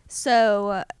me.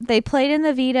 So they played in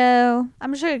the veto.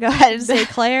 I'm just gonna go ahead and say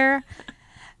Claire.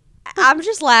 I'm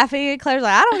just laughing at Claire's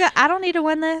like, I don't need to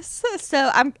win this. So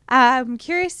I'm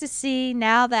curious to see,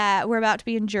 now that we're about to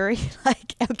be in jury,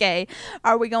 like, okay,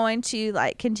 are we going to,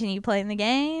 like, continue playing the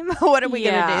game? What are we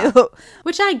gonna do?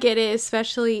 Which I get it,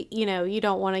 especially, you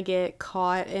don't want to get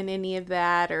caught in any of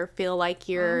that or feel like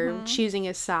you're choosing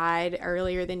a side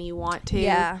earlier than you want to.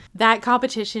 Yeah. That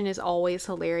competition is always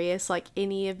hilarious. Like,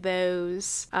 any of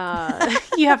those,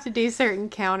 you have to do certain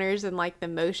counters, and, like, the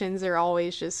motions are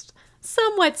always just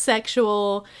somewhat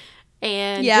sexual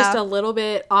and just a little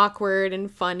bit awkward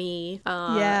and funny.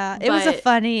 It was a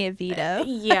funny veto.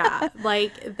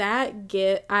 Like, that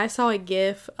GIF, I saw a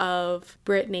GIF of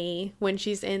Brittany when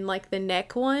she's in, like, the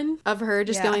neck one of her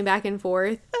just going back and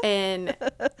forth, and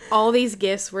all these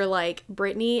GIFs were like,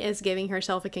 Brittany is giving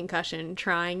herself a concussion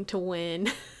trying to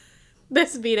win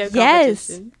this veto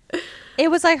competition.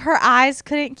 It was like her eyes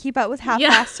couldn't keep up with how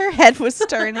fast her head was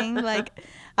turning. Like,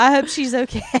 I hope she's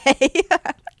okay.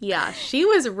 Yeah, she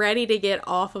was ready to get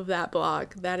off of that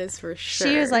block. That is for sure.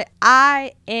 She was like,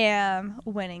 I am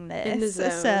winning this. In the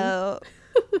zone. So,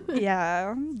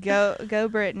 yeah, go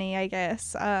Brittany, I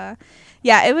guess.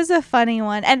 It was a funny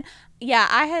one. And, yeah,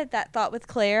 I had that thought with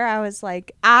Claire. I was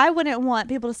like, I wouldn't want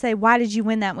people to say, why did you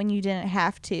win that when you didn't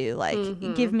have to?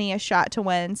 Like, give me a shot to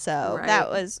win. So that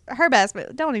was her best,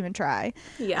 but don't even try.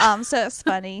 Yeah. So it's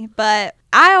funny. But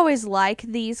I always like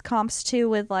these comps too,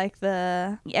 with, like,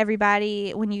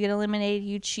 everybody, when you get eliminated,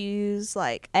 you choose,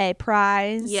 like, a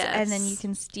prize. Yes. And then you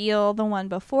can steal the one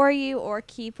before you or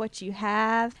keep what you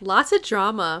have. Lots of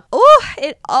drama. Oh,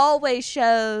 it always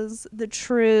shows the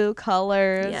true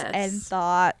colors and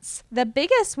thoughts. The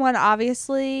biggest one,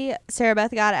 obviously, Sarah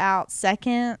Beth got out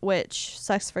second, which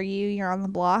sucks for you. You're on the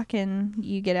block and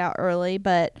you get out early.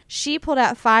 But she pulled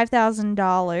out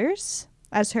 $5,000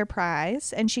 as her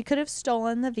prize, and she could have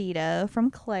stolen the veto from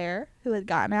Claire, who had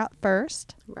gotten out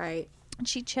first. Right.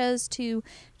 She chose to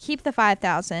keep the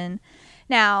 $5,000.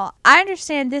 Now, I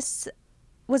understand this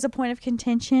was a point of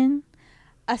contention.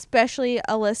 Especially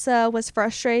Alyssa was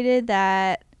frustrated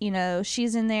that,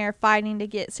 she's in there fighting to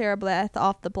get Sarah Beth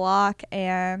off the block,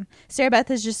 and Sarah Beth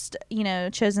has just,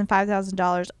 chosen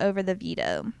 $5,000 over the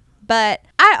veto. But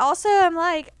I also am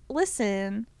like,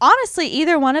 listen, honestly,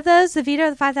 either one of those, the veto or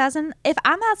the 5,000, if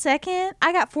I'm out second,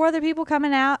 I got 4 other people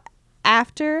coming out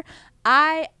after,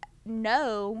 I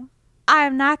know I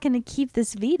am not going to keep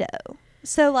this veto.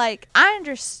 So, like, I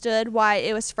understood why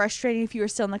it was frustrating if you were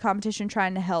still in the competition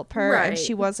trying to help her and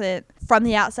she wasn't from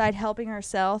the outside helping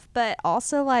herself. But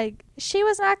also, like, she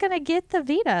was not going to get the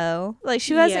veto. Like,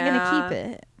 she wasn't going to keep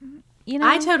it.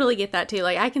 I totally get that, too.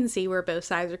 Like, I can see where both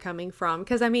sides are coming from.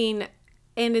 Because, I mean,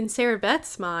 and in Sarah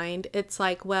Beth's mind, it's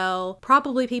like, well,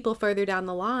 probably people further down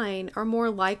the line are more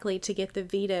likely to get the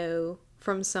veto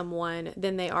from someone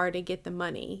than they are to get the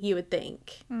money, you would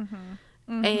think.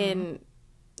 And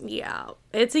yeah,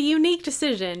 it's a unique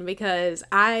decision, because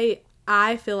I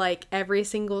feel like every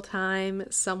single time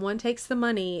someone takes the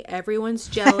money, everyone's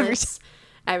jealous,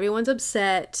 everyone's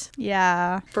upset.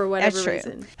 Yeah. For whatever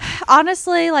reason.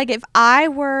 Honestly, like, if I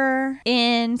were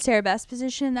in Sarah Beth's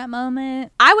position in that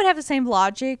moment, I would have the same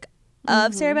logic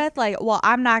of Sarah Beth, like, well,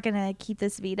 I'm not gonna keep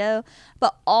this veto,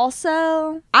 but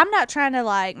also I'm not trying to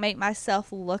like make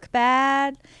myself look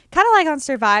bad, kind of like on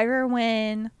Survivor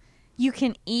when you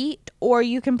can eat or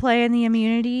you can play in the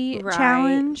immunity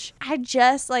challenge. I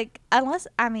just like, unless,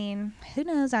 I mean, who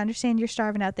knows, I understand you're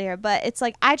starving out there, but it's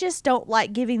like I just don't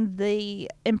like giving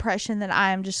the impression that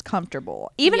I am just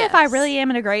comfortable, even if I really am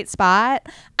in a great spot.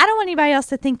 I don't want anybody else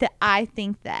to think that I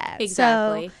think that.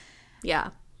 Exactly. So, yeah.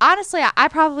 honestly, I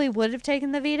probably would have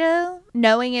taken the veto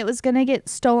knowing it was going to get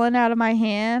stolen out of my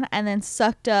hand and then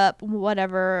sucked up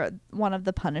whatever one of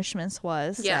the punishments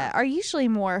was that are usually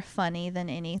more funny than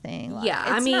anything. Like, yeah,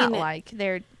 it's I mean, not like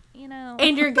they're, you know.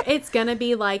 And it's going to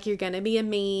be like, you're going to be a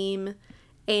meme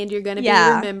and you're going to be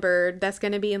remembered. That's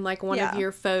going to be in like one of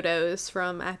your photos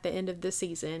from at the end of the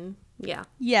season. Yeah.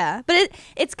 Yeah, but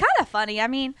it's kind of funny. I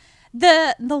mean,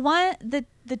 the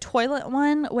toilet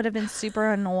one would have been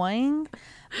super annoying.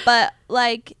 But,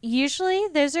 like, usually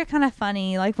those are kind of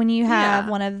funny. Like, when you have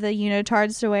one of the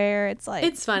unitards to wear, it's like...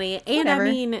 It's funny. And, whatever.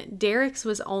 I mean, Derek's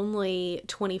was only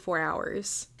 24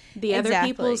 hours. The other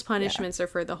people's punishments are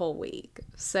for the whole week.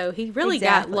 So, he really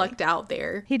got lucked out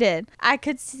there. He did. I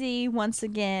could see, once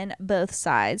again, both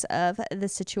sides of the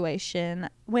situation.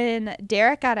 When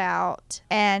Derek got out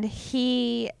and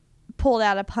he pulled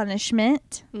out a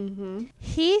punishment,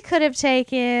 he could have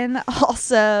taken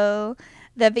also...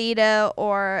 the veto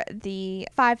or the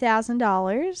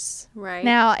 $5,000. Right.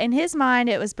 Now, in his mind,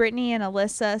 it was Brittany and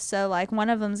Alyssa. So, like, one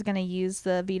of them's going to use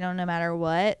the veto no matter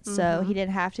what. So, he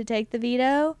didn't have to take the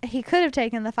veto. He could have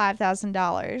taken the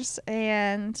 $5,000.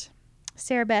 And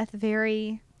Sarah Beth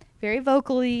very, very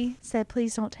vocally said,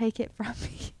 please don't take it from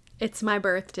me. It's my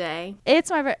birthday. It's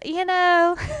my birthday. You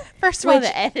know, first of all,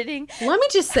 the editing. Let me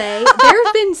just say, there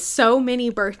have been so many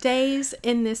birthdays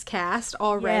in this cast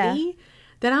already. Yeah.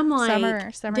 That I'm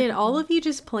like, summer did all of you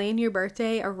just plan your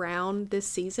birthday around this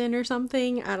season or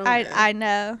something? I don't know. I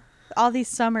know. All these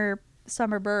summer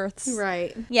births.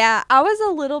 Right. Yeah, I was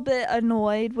a little bit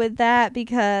annoyed with that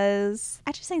because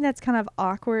I just think that's kind of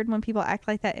awkward when people act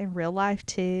like that in real life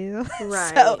too.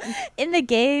 Right. So in the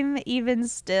game, even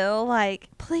still, like,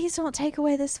 please don't take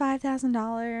away this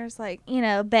 $5,000. Like, you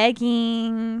know,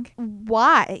 begging.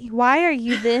 Why? Why are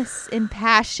you this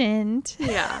impassioned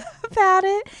about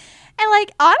it? And,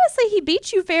 like, honestly, he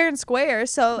beat you fair and square.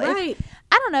 So, I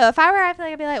don't know. If I were acting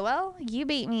like, I'd be like, well, you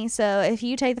beat me. So, if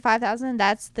you take the $5,000,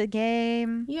 that's the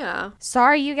game. Yeah.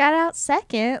 Sorry you got out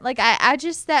second. Like, I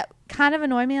just, that kind of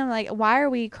annoyed me. I'm like, why are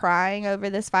we crying over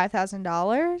this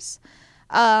 $5,000?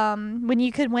 When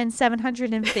you could win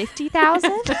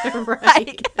 $750,000?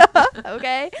 Right. Like,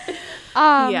 okay.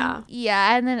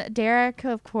 Yeah. And then Derek,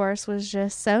 of course, was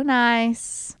just so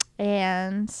nice.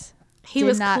 And... he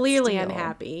was clearly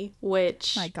unhappy,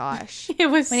 which... my gosh. It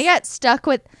was... when he got stuck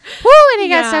with... when he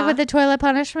got stuck with the toilet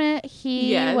punishment,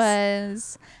 he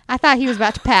was... I thought he was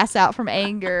about to pass out from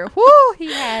anger.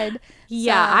 He had...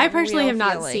 I personally have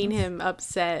not seen him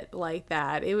upset like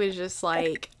that. It was just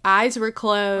like, eyes were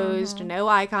closed, no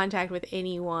eye contact with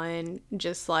anyone,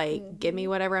 just like, give me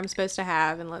whatever I'm supposed to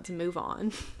have and let's move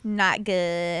on. Not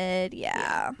good,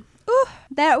 yeah. Ooh,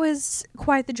 that was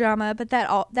quite the drama, but that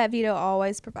veto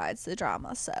always provides the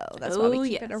drama, so that's why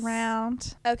we keep it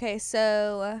around. Okay,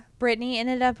 so Brittany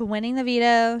ended up winning the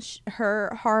veto.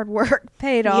 Her hard work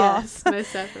paid off. Yes,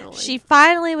 most definitely. She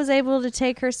finally was able to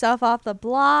take herself off the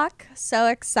block. So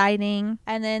exciting.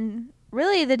 And then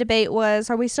really the debate was,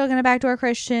 are we still going to backdoor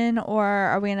Christian or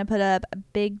are we going to put up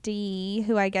Big D,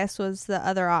 who I guess was the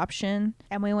other option?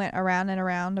 And we went around and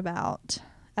around about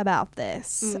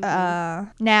this.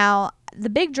 Now, the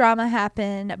big drama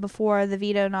happened before the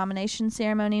veto nomination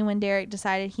ceremony when Derek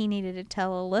decided he needed to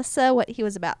tell Alyssa what he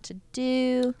was about to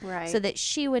do so that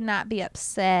she would not be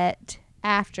upset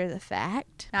after the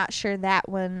fact. Not sure that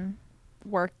one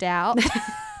worked out.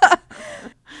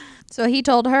 So he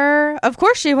told her. Of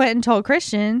course she went and told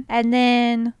Christian. And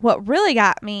then what really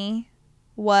got me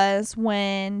was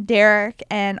when Derek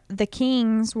and the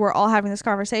Kings were all having this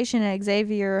conversation and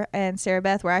Xavier and Sarah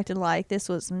Beth were acting like this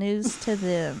was news to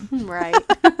them. Right.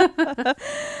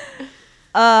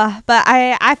 But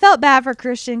I felt bad for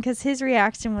Christian because his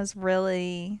reaction was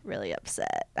really, really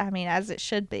upset. I mean, as it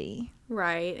should be.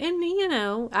 Right. And, you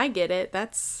know, I get it.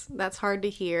 That's hard to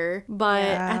hear. But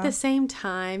at the same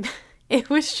time, it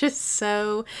was just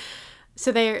so...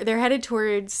 So they're headed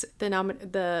towards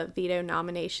the veto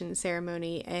nomination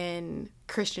ceremony, and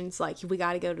Christian's like, we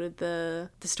got to go to the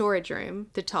storage room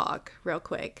to talk real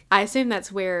quick. I assume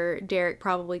that's where Derek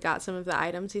probably got some of the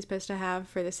items he's supposed to have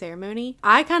for the ceremony.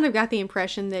 I kind of got the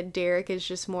impression that Derek is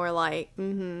just more like,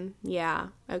 yeah,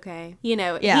 okay. You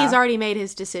know, he's already made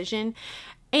his decision.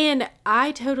 And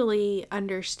I totally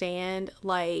understand,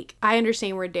 like, I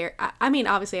understand where Derek, I mean,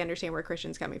 obviously I understand where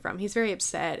Christian's coming from. He's very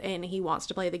upset and he wants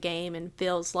to play the game and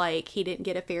feels like he didn't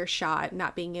get a fair shot,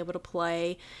 not being able to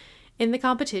play in the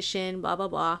competition, blah, blah,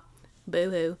 blah.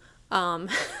 Boo-hoo. And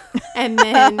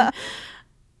then,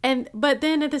 but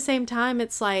then at the same time,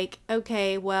 it's like,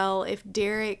 okay, well, if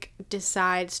Derek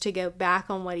decides to go back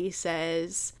on what he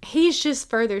says, he's just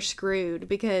further screwed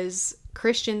because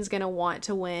Christian's going to want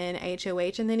to win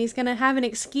HOH and then he's going to have an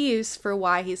excuse for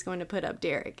why he's going to put up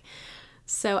Derek.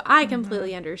 So I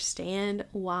completely understand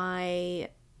why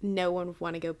no one would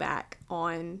want to go back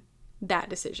on that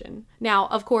decision. Now,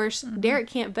 of course, Derek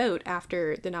can't vote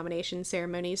after the nomination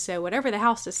ceremony, so whatever the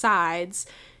House decides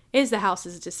is the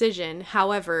House's decision.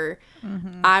 However,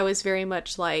 I was very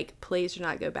much like, please do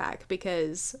not go back,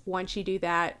 because once you do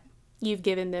that, you've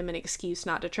given them an excuse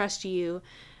not to trust you,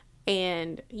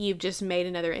 and you've just made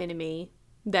another enemy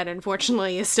that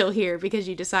unfortunately is still here because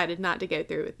you decided not to go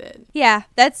through with it. Yeah,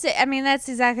 that's it. I mean, that's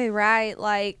exactly right.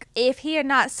 Like, if he had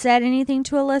not said anything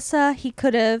to Alyssa, he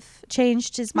could have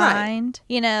changed his mind,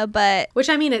 you know, but... Which,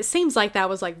 I mean, it seems like that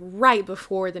was, like, right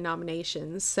before the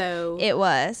nominations, so... It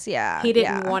was, yeah. He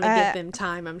didn't want to give them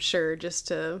time, I'm sure, just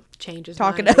to change his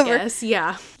mind, I guess.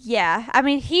 Yeah. Yeah, I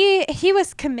mean, he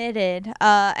was committed,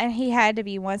 and he had to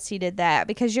be once he did that,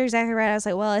 because you're exactly right. I was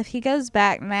like, well, if he goes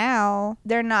back now,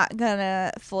 they're not gonna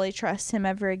fully trust him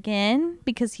ever again,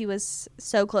 because he was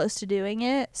so close to doing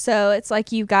it. So it's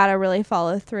like, you gotta really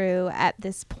follow through at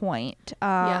this point.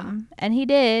 And he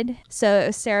did. So it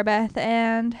was Sarah Beth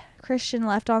and Christian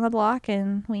left on the block,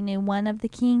 and we knew one of the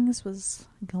kings was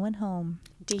going home.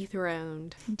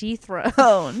 Dethroned. I'm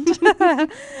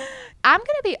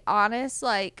gonna be honest,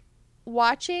 like,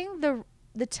 watching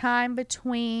the time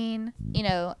between, you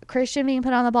know, Christian being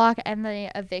put on the block and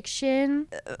the eviction,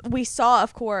 we saw,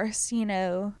 of course, you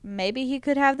know, maybe he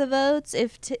could have the votes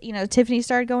if, you know, Tiffany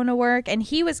started going to work, and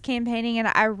he was campaigning, and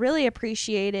I really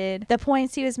appreciated the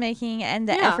points he was making and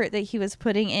the effort that he was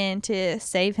putting in to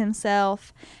save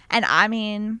himself. And I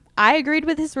mean, I agreed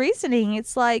with his reasoning.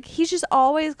 It's like, he's just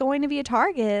always going to be a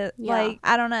target. Like,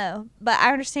 I don't know. But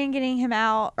I understand getting him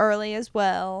out early as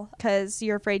well, because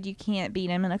you're afraid you can't beat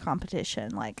him in a competition.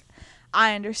 Like,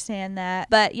 I understand that.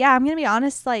 But yeah, I'm going to be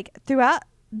honest, like, throughout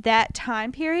that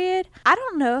time period, I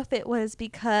don't know if it was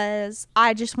because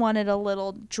I just wanted a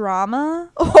little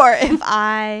drama or if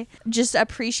I just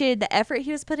appreciated the effort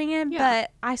he was putting in.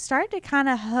 But I started to kind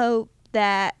of hope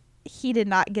that he did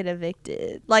not get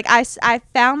evicted. Like, I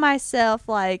found myself,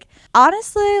 like,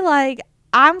 honestly, like,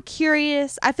 I'm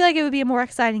curious. I feel like it would be a more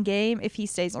exciting game if he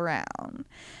stays around.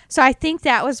 So I think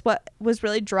that was what was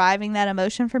really driving that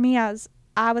emotion for me.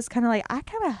 I was kind of like, I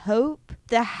kind of hope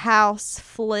the house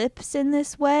flips in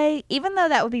this way, even though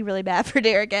that would be really bad for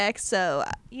Derek X. So,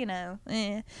 you know,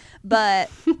 but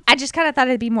I just kind of thought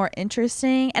it'd be more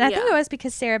interesting. And I think it was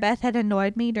because Sarah Beth had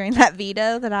annoyed me during that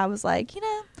veto that I was like, you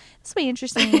know, this would be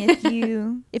interesting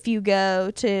if you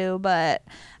go too. But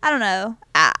I don't know.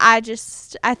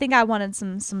 I think I wanted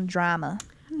some drama.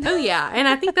 Oh yeah, and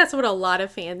I think that's what a lot of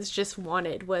fans just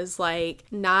wanted, was like,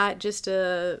 not just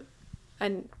a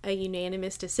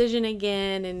unanimous decision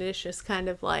again, and it's just kind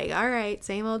of like, all right,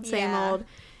 same old.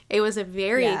 It was a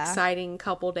very exciting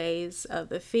couple days of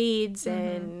the feeds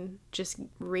and just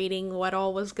reading what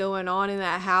all was going on in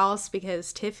that house,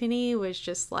 because Tiffany was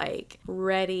just like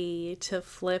ready to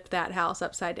flip that house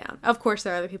upside down. Of course,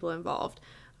 there are other people involved,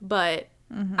 but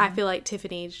I feel like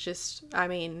Tiffany's just, I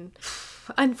mean,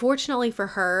 unfortunately for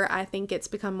her, I think it's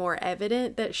become more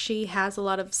evident that she has a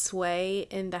lot of sway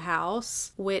in the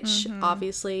house, which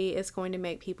obviously is going to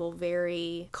make people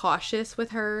very cautious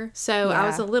with her. So I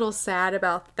was a little sad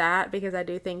about that, because I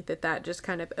do think that just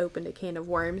kind of opened a can of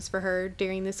worms for her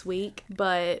during this week.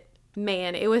 But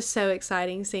man, it was so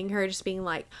exciting seeing her just being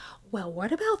like, well,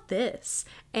 what about this?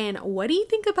 And what do you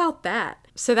think about that?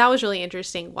 So that was really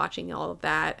interesting watching all of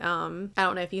that. I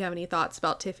don't know if you have any thoughts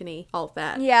about Tiffany, all of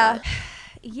that. Yeah. But.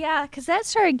 Yeah, because that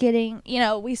started getting, you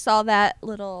know, we saw that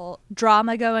little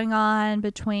drama going on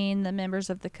between the members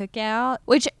of the cookout,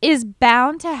 which is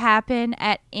bound to happen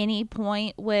at any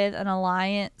point with an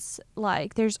alliance.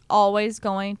 Like, there's always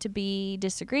going to be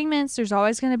disagreements. There's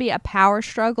always going to be a power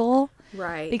struggle.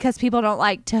 Right. Because people don't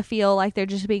like to feel like they're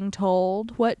just being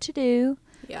told what to do.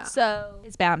 Yeah. So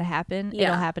it's bound to happen. Yeah.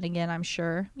 It'll happen again, I'm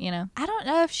sure. You know, I don't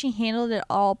know if she handled it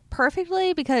all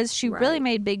perfectly, because she really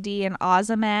made Big D and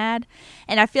Ozza mad.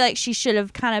 And I feel like she should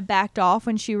have kind of backed off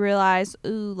when she realized,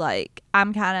 ooh, like,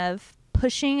 I'm kind of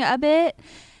pushing a bit.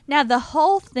 Now, the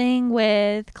whole thing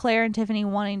with Claire and Tiffany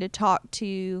wanting to talk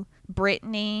to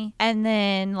Brittany, and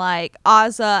then, like,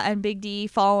 Ozza and Big D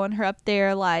following her up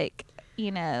there, like,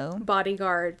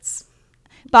 bodyguards.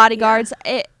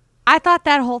 Yeah. I thought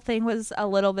that whole thing was a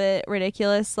little bit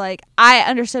ridiculous. Like, I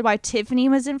understood why Tiffany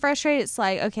was frustrated. It's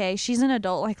like, okay, she's an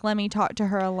adult. Like, let me talk to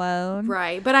her alone.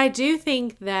 Right. But I do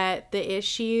think that the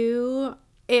issue,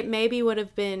 it maybe would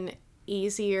have been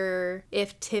easier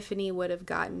if Tiffany would have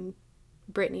gotten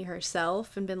Brittany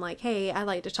herself and been like, hey, I'd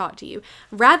like to talk to you,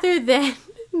 rather than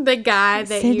the guy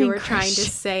that you were trying to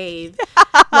save.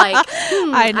 Like,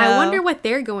 I wonder what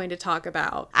they're going to talk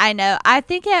about. I know. I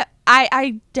think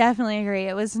I definitely agree.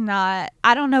 It was not,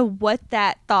 I don't know what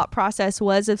that thought process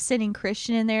was of sending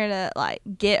Christian in there to, like,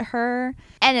 get her.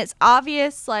 And it's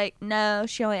obvious, like, no,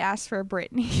 she only asked for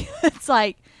Brittany. It's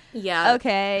like, yeah,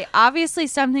 okay, obviously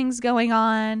something's going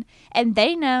on. And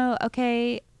they know,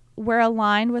 okay, we're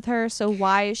aligned with her, so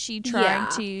why is she trying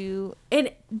to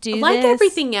do like this?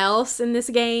 Everything else in this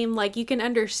game, like, you can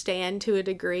understand to a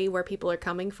degree where people are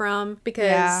coming from,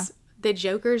 because the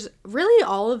Jokers, really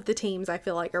all of the teams, I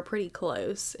feel like, are pretty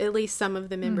close. At least some of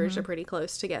the members are pretty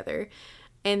close together,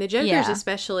 and the Jokers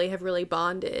especially have really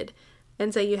bonded.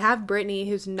 And so you have Brittany,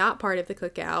 who's not part of the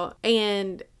cookout,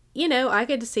 and I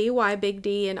could see why Big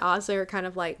D and Ozzy are kind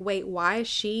of like, wait, why is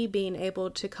she being able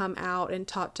to come out and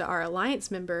talk to our alliance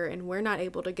member and we're not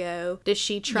able to go? Does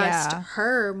she trust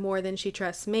her more than she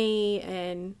trusts me?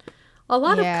 And a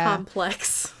lot of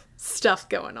complex stuff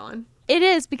going on. It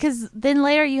is, because then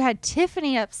later you had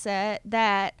Tiffany upset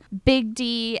that Big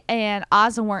D and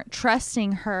Ozzy weren't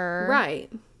trusting her. Right.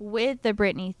 With the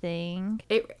Brittany thing.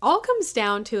 It all comes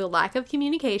down to a lack of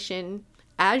communication.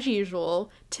 As usual,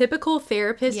 typical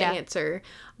therapist answer,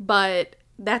 but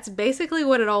that's basically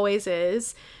what it always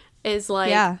is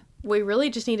like, we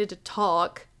really just needed to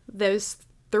talk. Those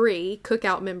 3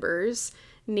 cookout members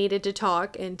needed to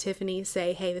talk, and Tiffany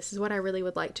say, hey, this is what I really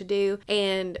would like to do.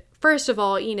 And first of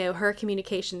all, her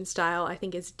communication style, I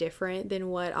think, is different than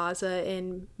what Ozzy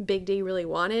and Big D really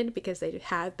wanted, because they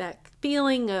had that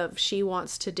feeling of she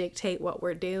wants to dictate what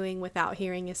we're doing without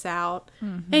hearing us out.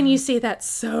 Mm-hmm. And you see that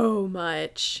so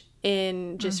much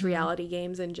in just reality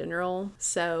games in general.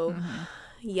 So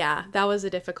yeah, that was a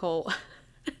difficult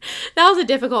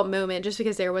moment, just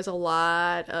because there was a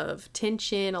lot of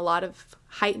tension, a lot of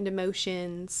heightened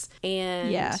emotions.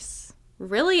 And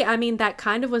really, I mean, that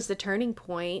kind of was the turning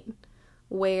point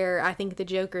where I think the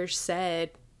Jokers said,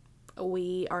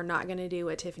 we are not going to do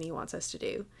what Tiffany wants us to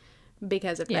do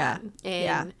because of that.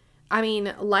 And I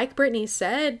mean, like Brittany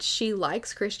said, she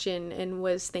likes Christian and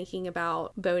was thinking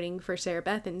about voting for Sarah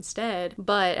Beth instead.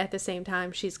 But at the same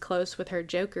time, she's close with her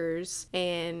Jokers,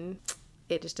 and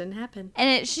it just didn't happen. And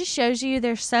it just shows you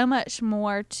there's so much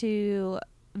more to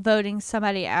voting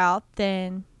somebody out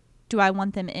than, do I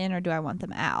want them in or do I want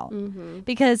them out? Mm-hmm.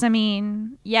 Because, I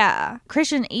mean,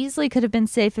 Christian easily could have been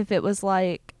safe if it was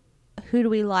like, who do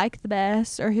we like the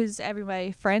best, or who's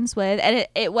everybody friends with? And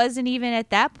it wasn't even at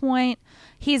that point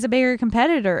he's a bigger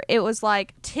competitor. It was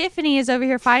like, Tiffany is over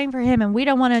here fighting for him, and we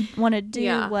don't want to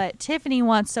do what Tiffany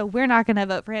wants, so we're not going to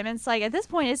vote for him. And it's like, at this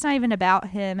point, it's not even about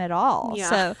him at all.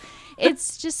 So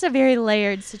it's just a very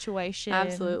layered situation.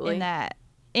 Absolutely.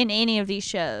 In any of these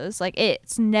shows, like,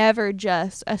 it's never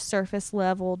just a surface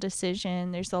level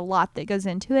decision. There's a lot that goes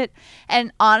into it.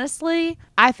 And honestly,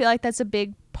 I feel like that's a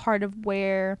big part of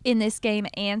where, in this game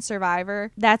and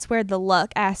Survivor, that's where the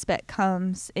luck aspect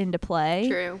comes into play.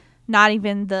 True. Not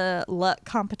even the luck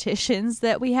competitions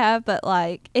that we have, but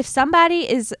like, if somebody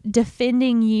is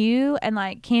defending you and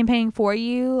like campaigning for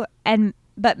you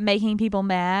but making people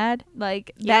mad,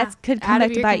 like, that could come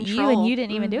back to bite you, and you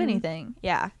didn't even do anything.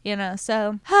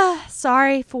 So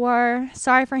sorry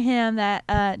for him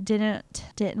that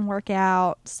didn't work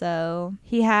out. So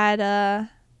he had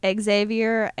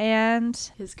Xavier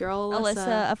and his girl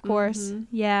Alyssa, of course,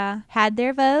 had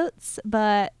their votes,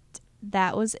 but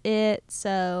that was it.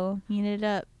 So he ended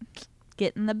up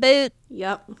getting the boot.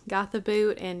 Yep, got the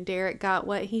boot, and Derek got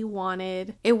what he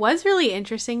wanted. It was really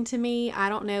interesting to me. I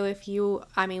don't know if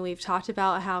we've talked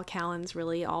about how Callan's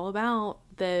really all about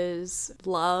those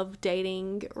love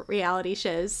dating reality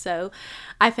shows. So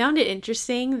I found it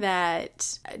interesting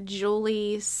that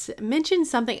Julie mentioned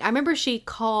something. I remember she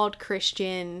called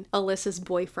Christian Alyssa's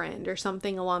boyfriend or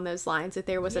something along those lines, that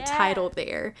there was a title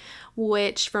there,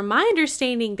 which from my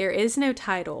understanding, there is no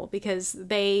title, because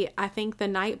I think the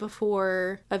night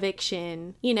before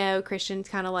eviction, Christian's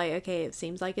kind of like, okay, it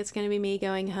seems like it's going to be me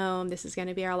going home. This is going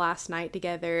to be our last night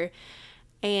together.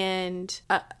 And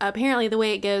apparently the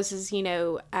way it goes is,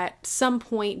 at some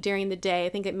point during the day, I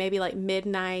think it may be like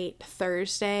midnight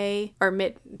Thursday, or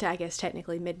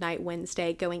technically midnight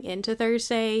Wednesday going into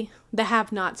Thursday, the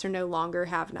have-nots are no longer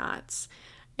have-nots.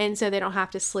 And so they don't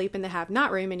have to sleep in the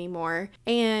have-not room anymore.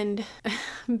 And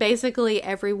basically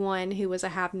everyone who was a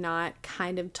have-not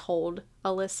kind of told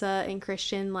Alyssa and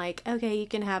Christian, like, okay, you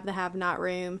can have the have-not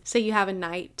room. So you have a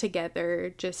night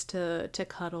together just to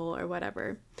cuddle or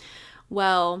whatever.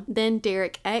 Well, then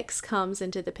Derek X comes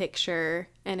into the picture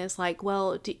and is like,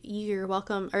 well, you're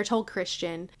welcome, or told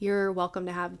Christian, you're welcome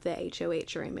to have the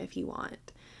HOH room if you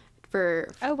want.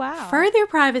 For further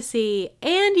privacy,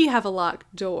 and you have a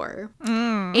locked door,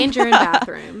 and your own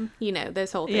bathroom, you know,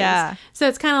 those whole things. Yeah. So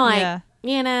it's kind of like,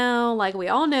 you know, like, we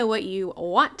all know what you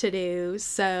want to do,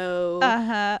 so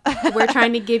we're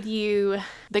trying to give you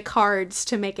the cards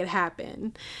to make it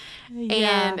happen. Yeah.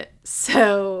 And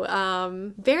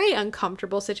so, very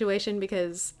uncomfortable situation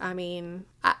because, I mean,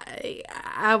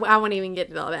 I won't even get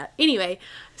into all that. Anyway,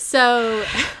 so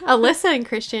Alyssa and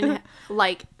Christian,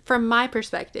 like, from my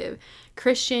perspective,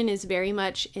 Christian is very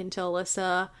much into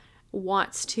Alyssa,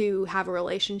 wants to have a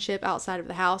relationship outside of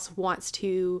the house, wants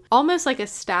to almost like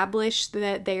establish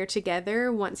that they are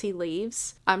together once he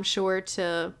leaves. I'm sure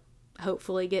to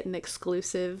hopefully get an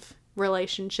exclusive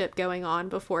relationship going on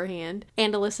beforehand.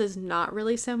 And Alyssa's not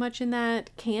really so much in that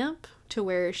camp to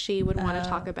where she would want to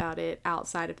talk about it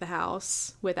outside of the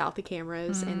house without the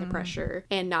cameras and the pressure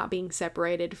and not being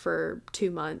separated for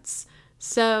 2 months.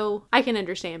 So I can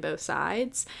understand both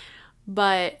sides.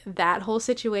 But that whole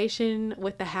situation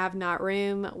with the have-not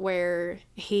room where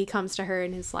he comes to her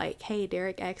and is like, hey,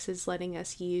 Derek X is letting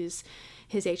us use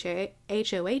his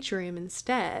HOH room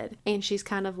instead. And she's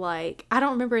kind of like, I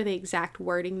don't remember the exact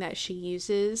wording that she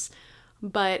uses,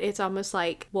 but it's almost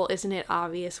like, well, isn't it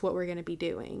obvious what we're going to be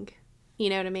doing? You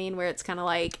know what I mean? Where it's kind of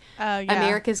like,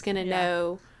 America's going to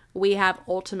know we have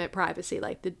ultimate privacy.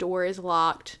 Like, the door is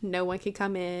locked. No one can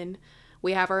come in.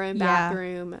 We have our own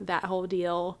bathroom, that whole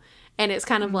deal. And it's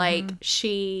kind of like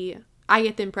I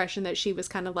get the impression that she was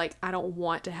kind of like, I don't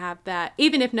want to have that.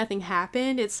 Even if nothing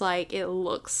happened, it's like, it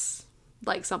looks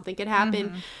like something could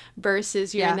happen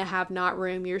versus you're in the have-not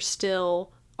room. You're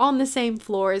still on the same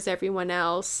floor as everyone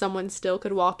else. Someone still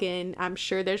could walk in. I'm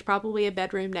sure there's probably a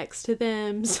bedroom next to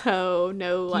them. So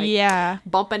no, like,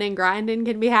 bumping and grinding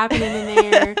can be happening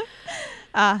in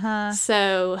there.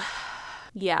 So...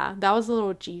 yeah, that was a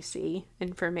little juicy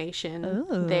information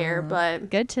there, but...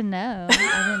 good to know.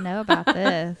 I didn't know about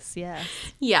this. Yes.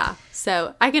 Yeah,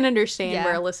 so I can understand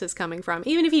where Alyssa's coming from.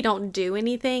 Even if you don't do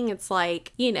anything, it's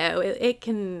like, you know, it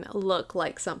can look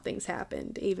like something's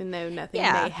happened, even though nothing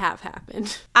may have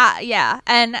happened.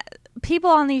 And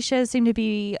people on these shows seem to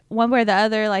be one way or the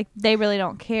other, like, they really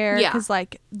don't care. Because,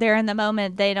 like, they're in the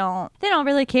moment. They don't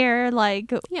really care,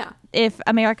 like... if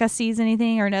America sees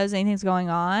anything or knows anything's going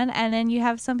on. And then you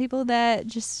have some people that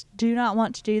just do not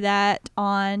want to do that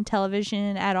on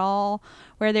television at all,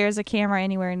 where there's a camera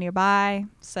anywhere nearby.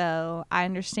 So I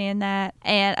understand that.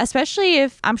 And especially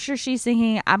if, I'm sure she's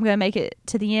thinking, I'm going to make it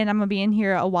to the end. I'm going to be in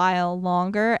here a while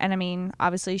longer. And I mean,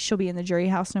 obviously she'll be in the jury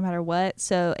house no matter what.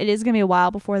 So it is going to be a while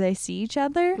before they see each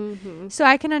other. So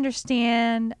I can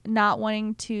understand not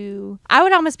wanting to, I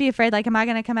would almost be afraid, like, am I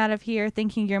going to come out of here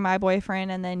thinking you're my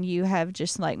boyfriend and then you have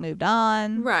just, like, moved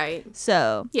on? Right.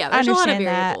 So yeah, there's a lot of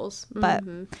variables. But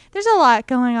there's a lot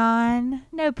going on.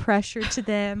 No pressure to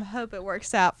them. Hope it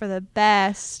works out for the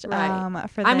best. Right.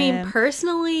 For them. I mean,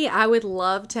 personally, I would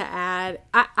love to add,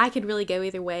 I could really go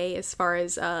either way as far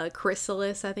as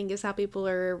Chrysalis, I think is how people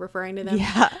are referring to them.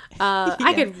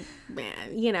 I could,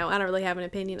 you know, I don't really have an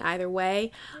opinion either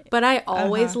way, but I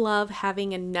always love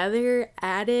having another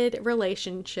added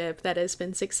relationship that has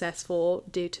been successful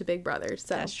due to Big Brother.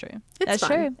 So that's true. That's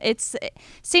true. It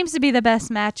seems to be the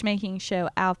best matchmaking show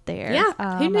out there.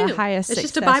 Yeah, who knew? Highest it's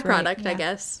just a byproduct, I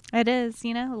guess. It is,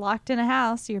 you know, locked in a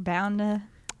house, you're bound to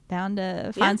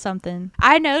find something.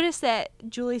 I noticed that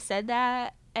Julie said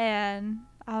that, and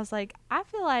I was like, I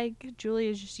feel like Julie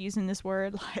is just using this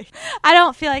word. Like, I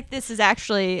don't feel like this is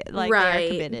actually, like, they're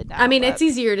committed now. I mean, it's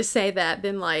easier to say that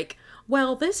than, like,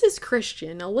 well, this is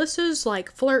Christian. Alyssa's,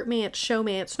 like, flirtmance,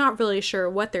 showmance, not really sure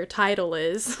what their title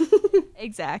is.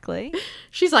 Exactly.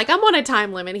 She's like, I'm on a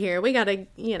time limit here. We gotta,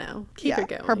 you know, keep it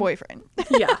going. Her boyfriend.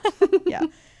 Yeah.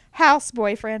 House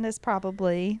boyfriend is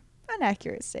probably an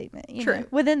accurate statement. True. Know.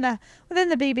 Within the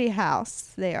BB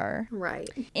house, they are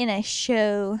in a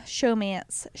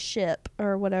showmance ship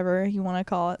or whatever you want to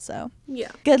call it. So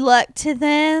good luck to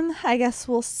them. I guess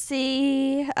we'll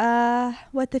see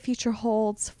what the future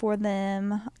holds for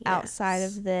them outside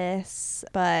of this.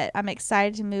 But I'm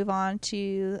excited to move on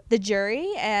to the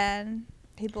jury, and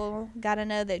people got to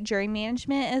know that jury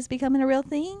management is becoming a real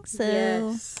thing.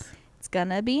 So It's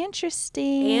gonna be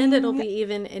interesting. And it'll be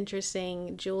even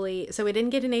interesting, Julie. So we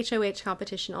didn't get an HOH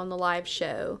competition on the live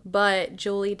show, but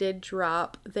Julie did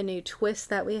drop the new twist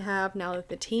that we have now that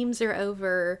the teams are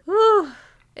over. Whew,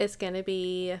 it's going to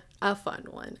be a fun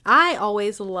one. I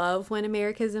always love when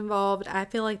America's involved. I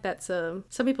feel like that's some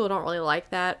people don't really like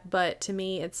that, but to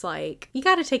me it's like you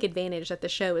got to take advantage that the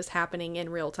show is happening in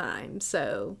real time.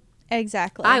 So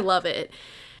exactly. I love it.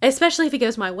 Especially if it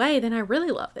goes my way, then I really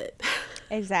love it.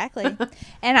 Exactly.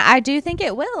 And I do think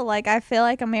it will. Like, I feel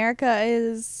like America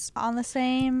is on the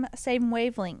same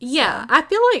wavelength. Yeah, so. I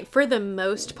feel like for the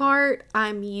most part,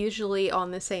 I'm usually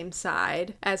on the same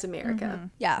side as America. Mm-hmm.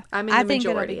 Yeah. I'm in the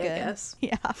majority, I guess.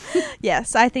 Yeah.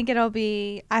 Yes, I think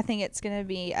it's going to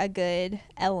be a good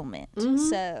element. Mm-hmm.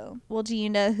 So, well, do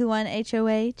you know who won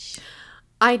HOH?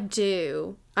 I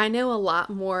do. I know a lot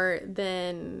more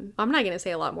than, I'm not going to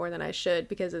say a lot more than I should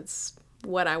because it's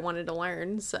what I wanted to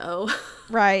learn, so.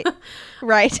 Right.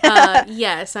 Right.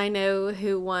 Yes, I know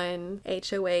who won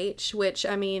HOH, which,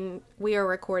 I mean, we are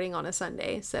recording on a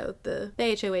Sunday, so the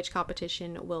HOH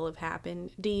competition will have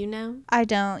happened. Do you know? I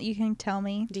don't. You can tell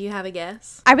me. Do you have a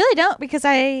guess? I really don't because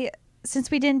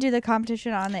since we didn't do the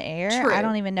competition on the air, True. I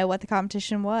don't even know what the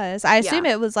competition was. I assume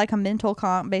it was like a mental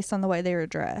comp based on the way they were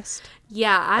dressed.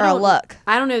 Yeah, I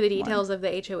don't know the details of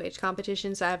the HOH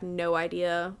competition, so I have no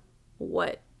idea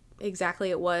what exactly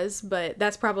it was, but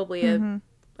that's probably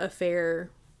a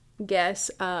fair guess.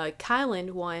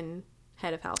 Kylan won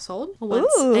Head of Household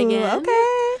once again.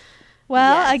 Okay.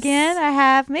 Well, yes. Again, I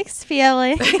have mixed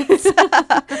feelings.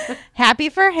 Happy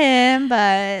for him,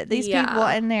 but these people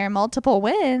and their multiple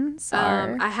wins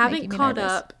are I haven't caught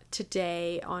nervous. up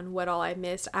today on what all I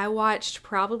missed. I watched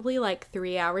probably like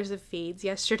 3 hours of feeds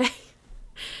yesterday.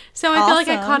 So I feel like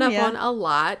I caught up on a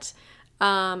lot.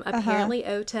 Apparently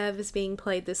OTEV is being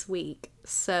played this week.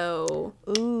 So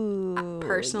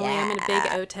personally, I'm a big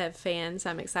OTEV fan, so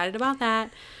I'm excited about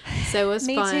that. So it was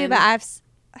Me fun. Me too, but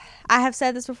I have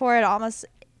said this before, it almost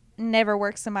never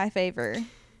works in my favor.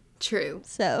 True.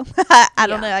 So, I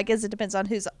don't know. I guess it depends on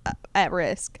who's at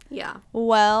risk. Yeah.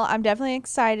 Well, I'm definitely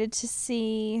excited to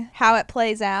see how it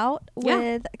plays out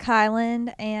with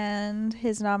Kylan and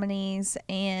his nominees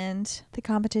and the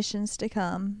competitions to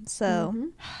come. So,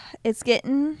 it's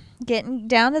getting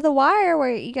down to the wire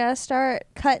where you got to start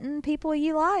cutting people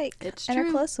you like and are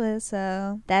close with.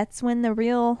 So, that's when the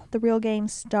real game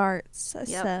starts.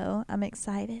 Yep. So, I'm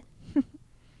excited.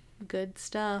 Good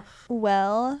stuff.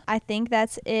 Well, I think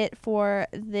that's it for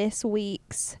this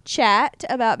week's chat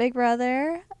about Big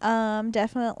Brother.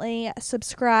 Definitely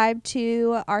subscribe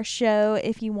to our show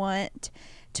if you want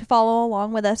to follow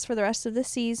along with us for the rest of the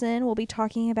season. We'll be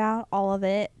talking about all of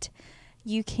it.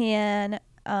 You can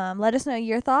let us know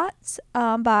your thoughts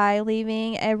by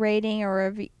leaving a rating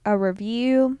or a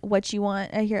review, what you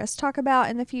want to hear us talk about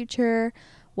in the future,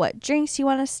 what drinks you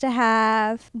want us to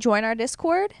have. Join our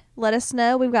Discord. Let us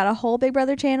know. We've got a whole Big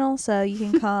Brother channel, so you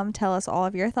can come tell us all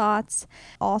of your thoughts.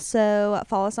 Also,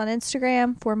 follow us on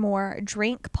Instagram for more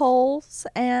drink polls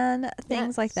and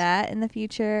things like that in the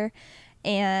future.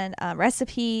 And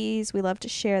recipes. We love to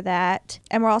share that.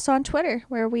 And we're also on Twitter,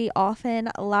 where we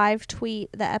often live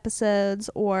tweet the episodes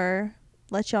or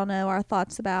let y'all know our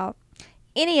thoughts about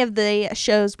any of the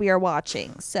shows we are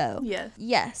watching. So,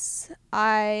 yes,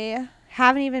 I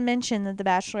haven't even mentioned that The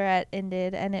Bachelorette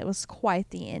ended, and it was quite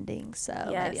the ending. So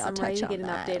maybe I'll touch on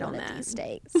that update on that these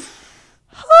days.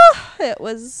 It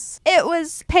was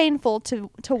painful to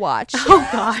watch. Oh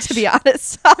gosh, to be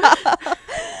honest.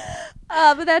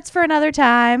 But that's for another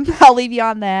time. I'll leave you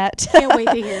on that. Can't wait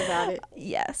to hear about it.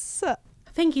 Yes.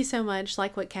 Thank you so much.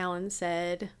 Like what Callan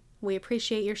said, we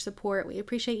appreciate your support. We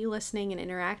appreciate you listening and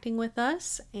interacting with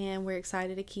us. And we're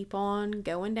excited to keep on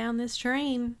going down this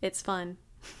train. It's fun.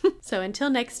 So until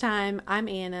next time, I'm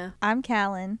Anna. I'm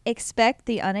Callan. Expect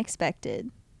the unexpected.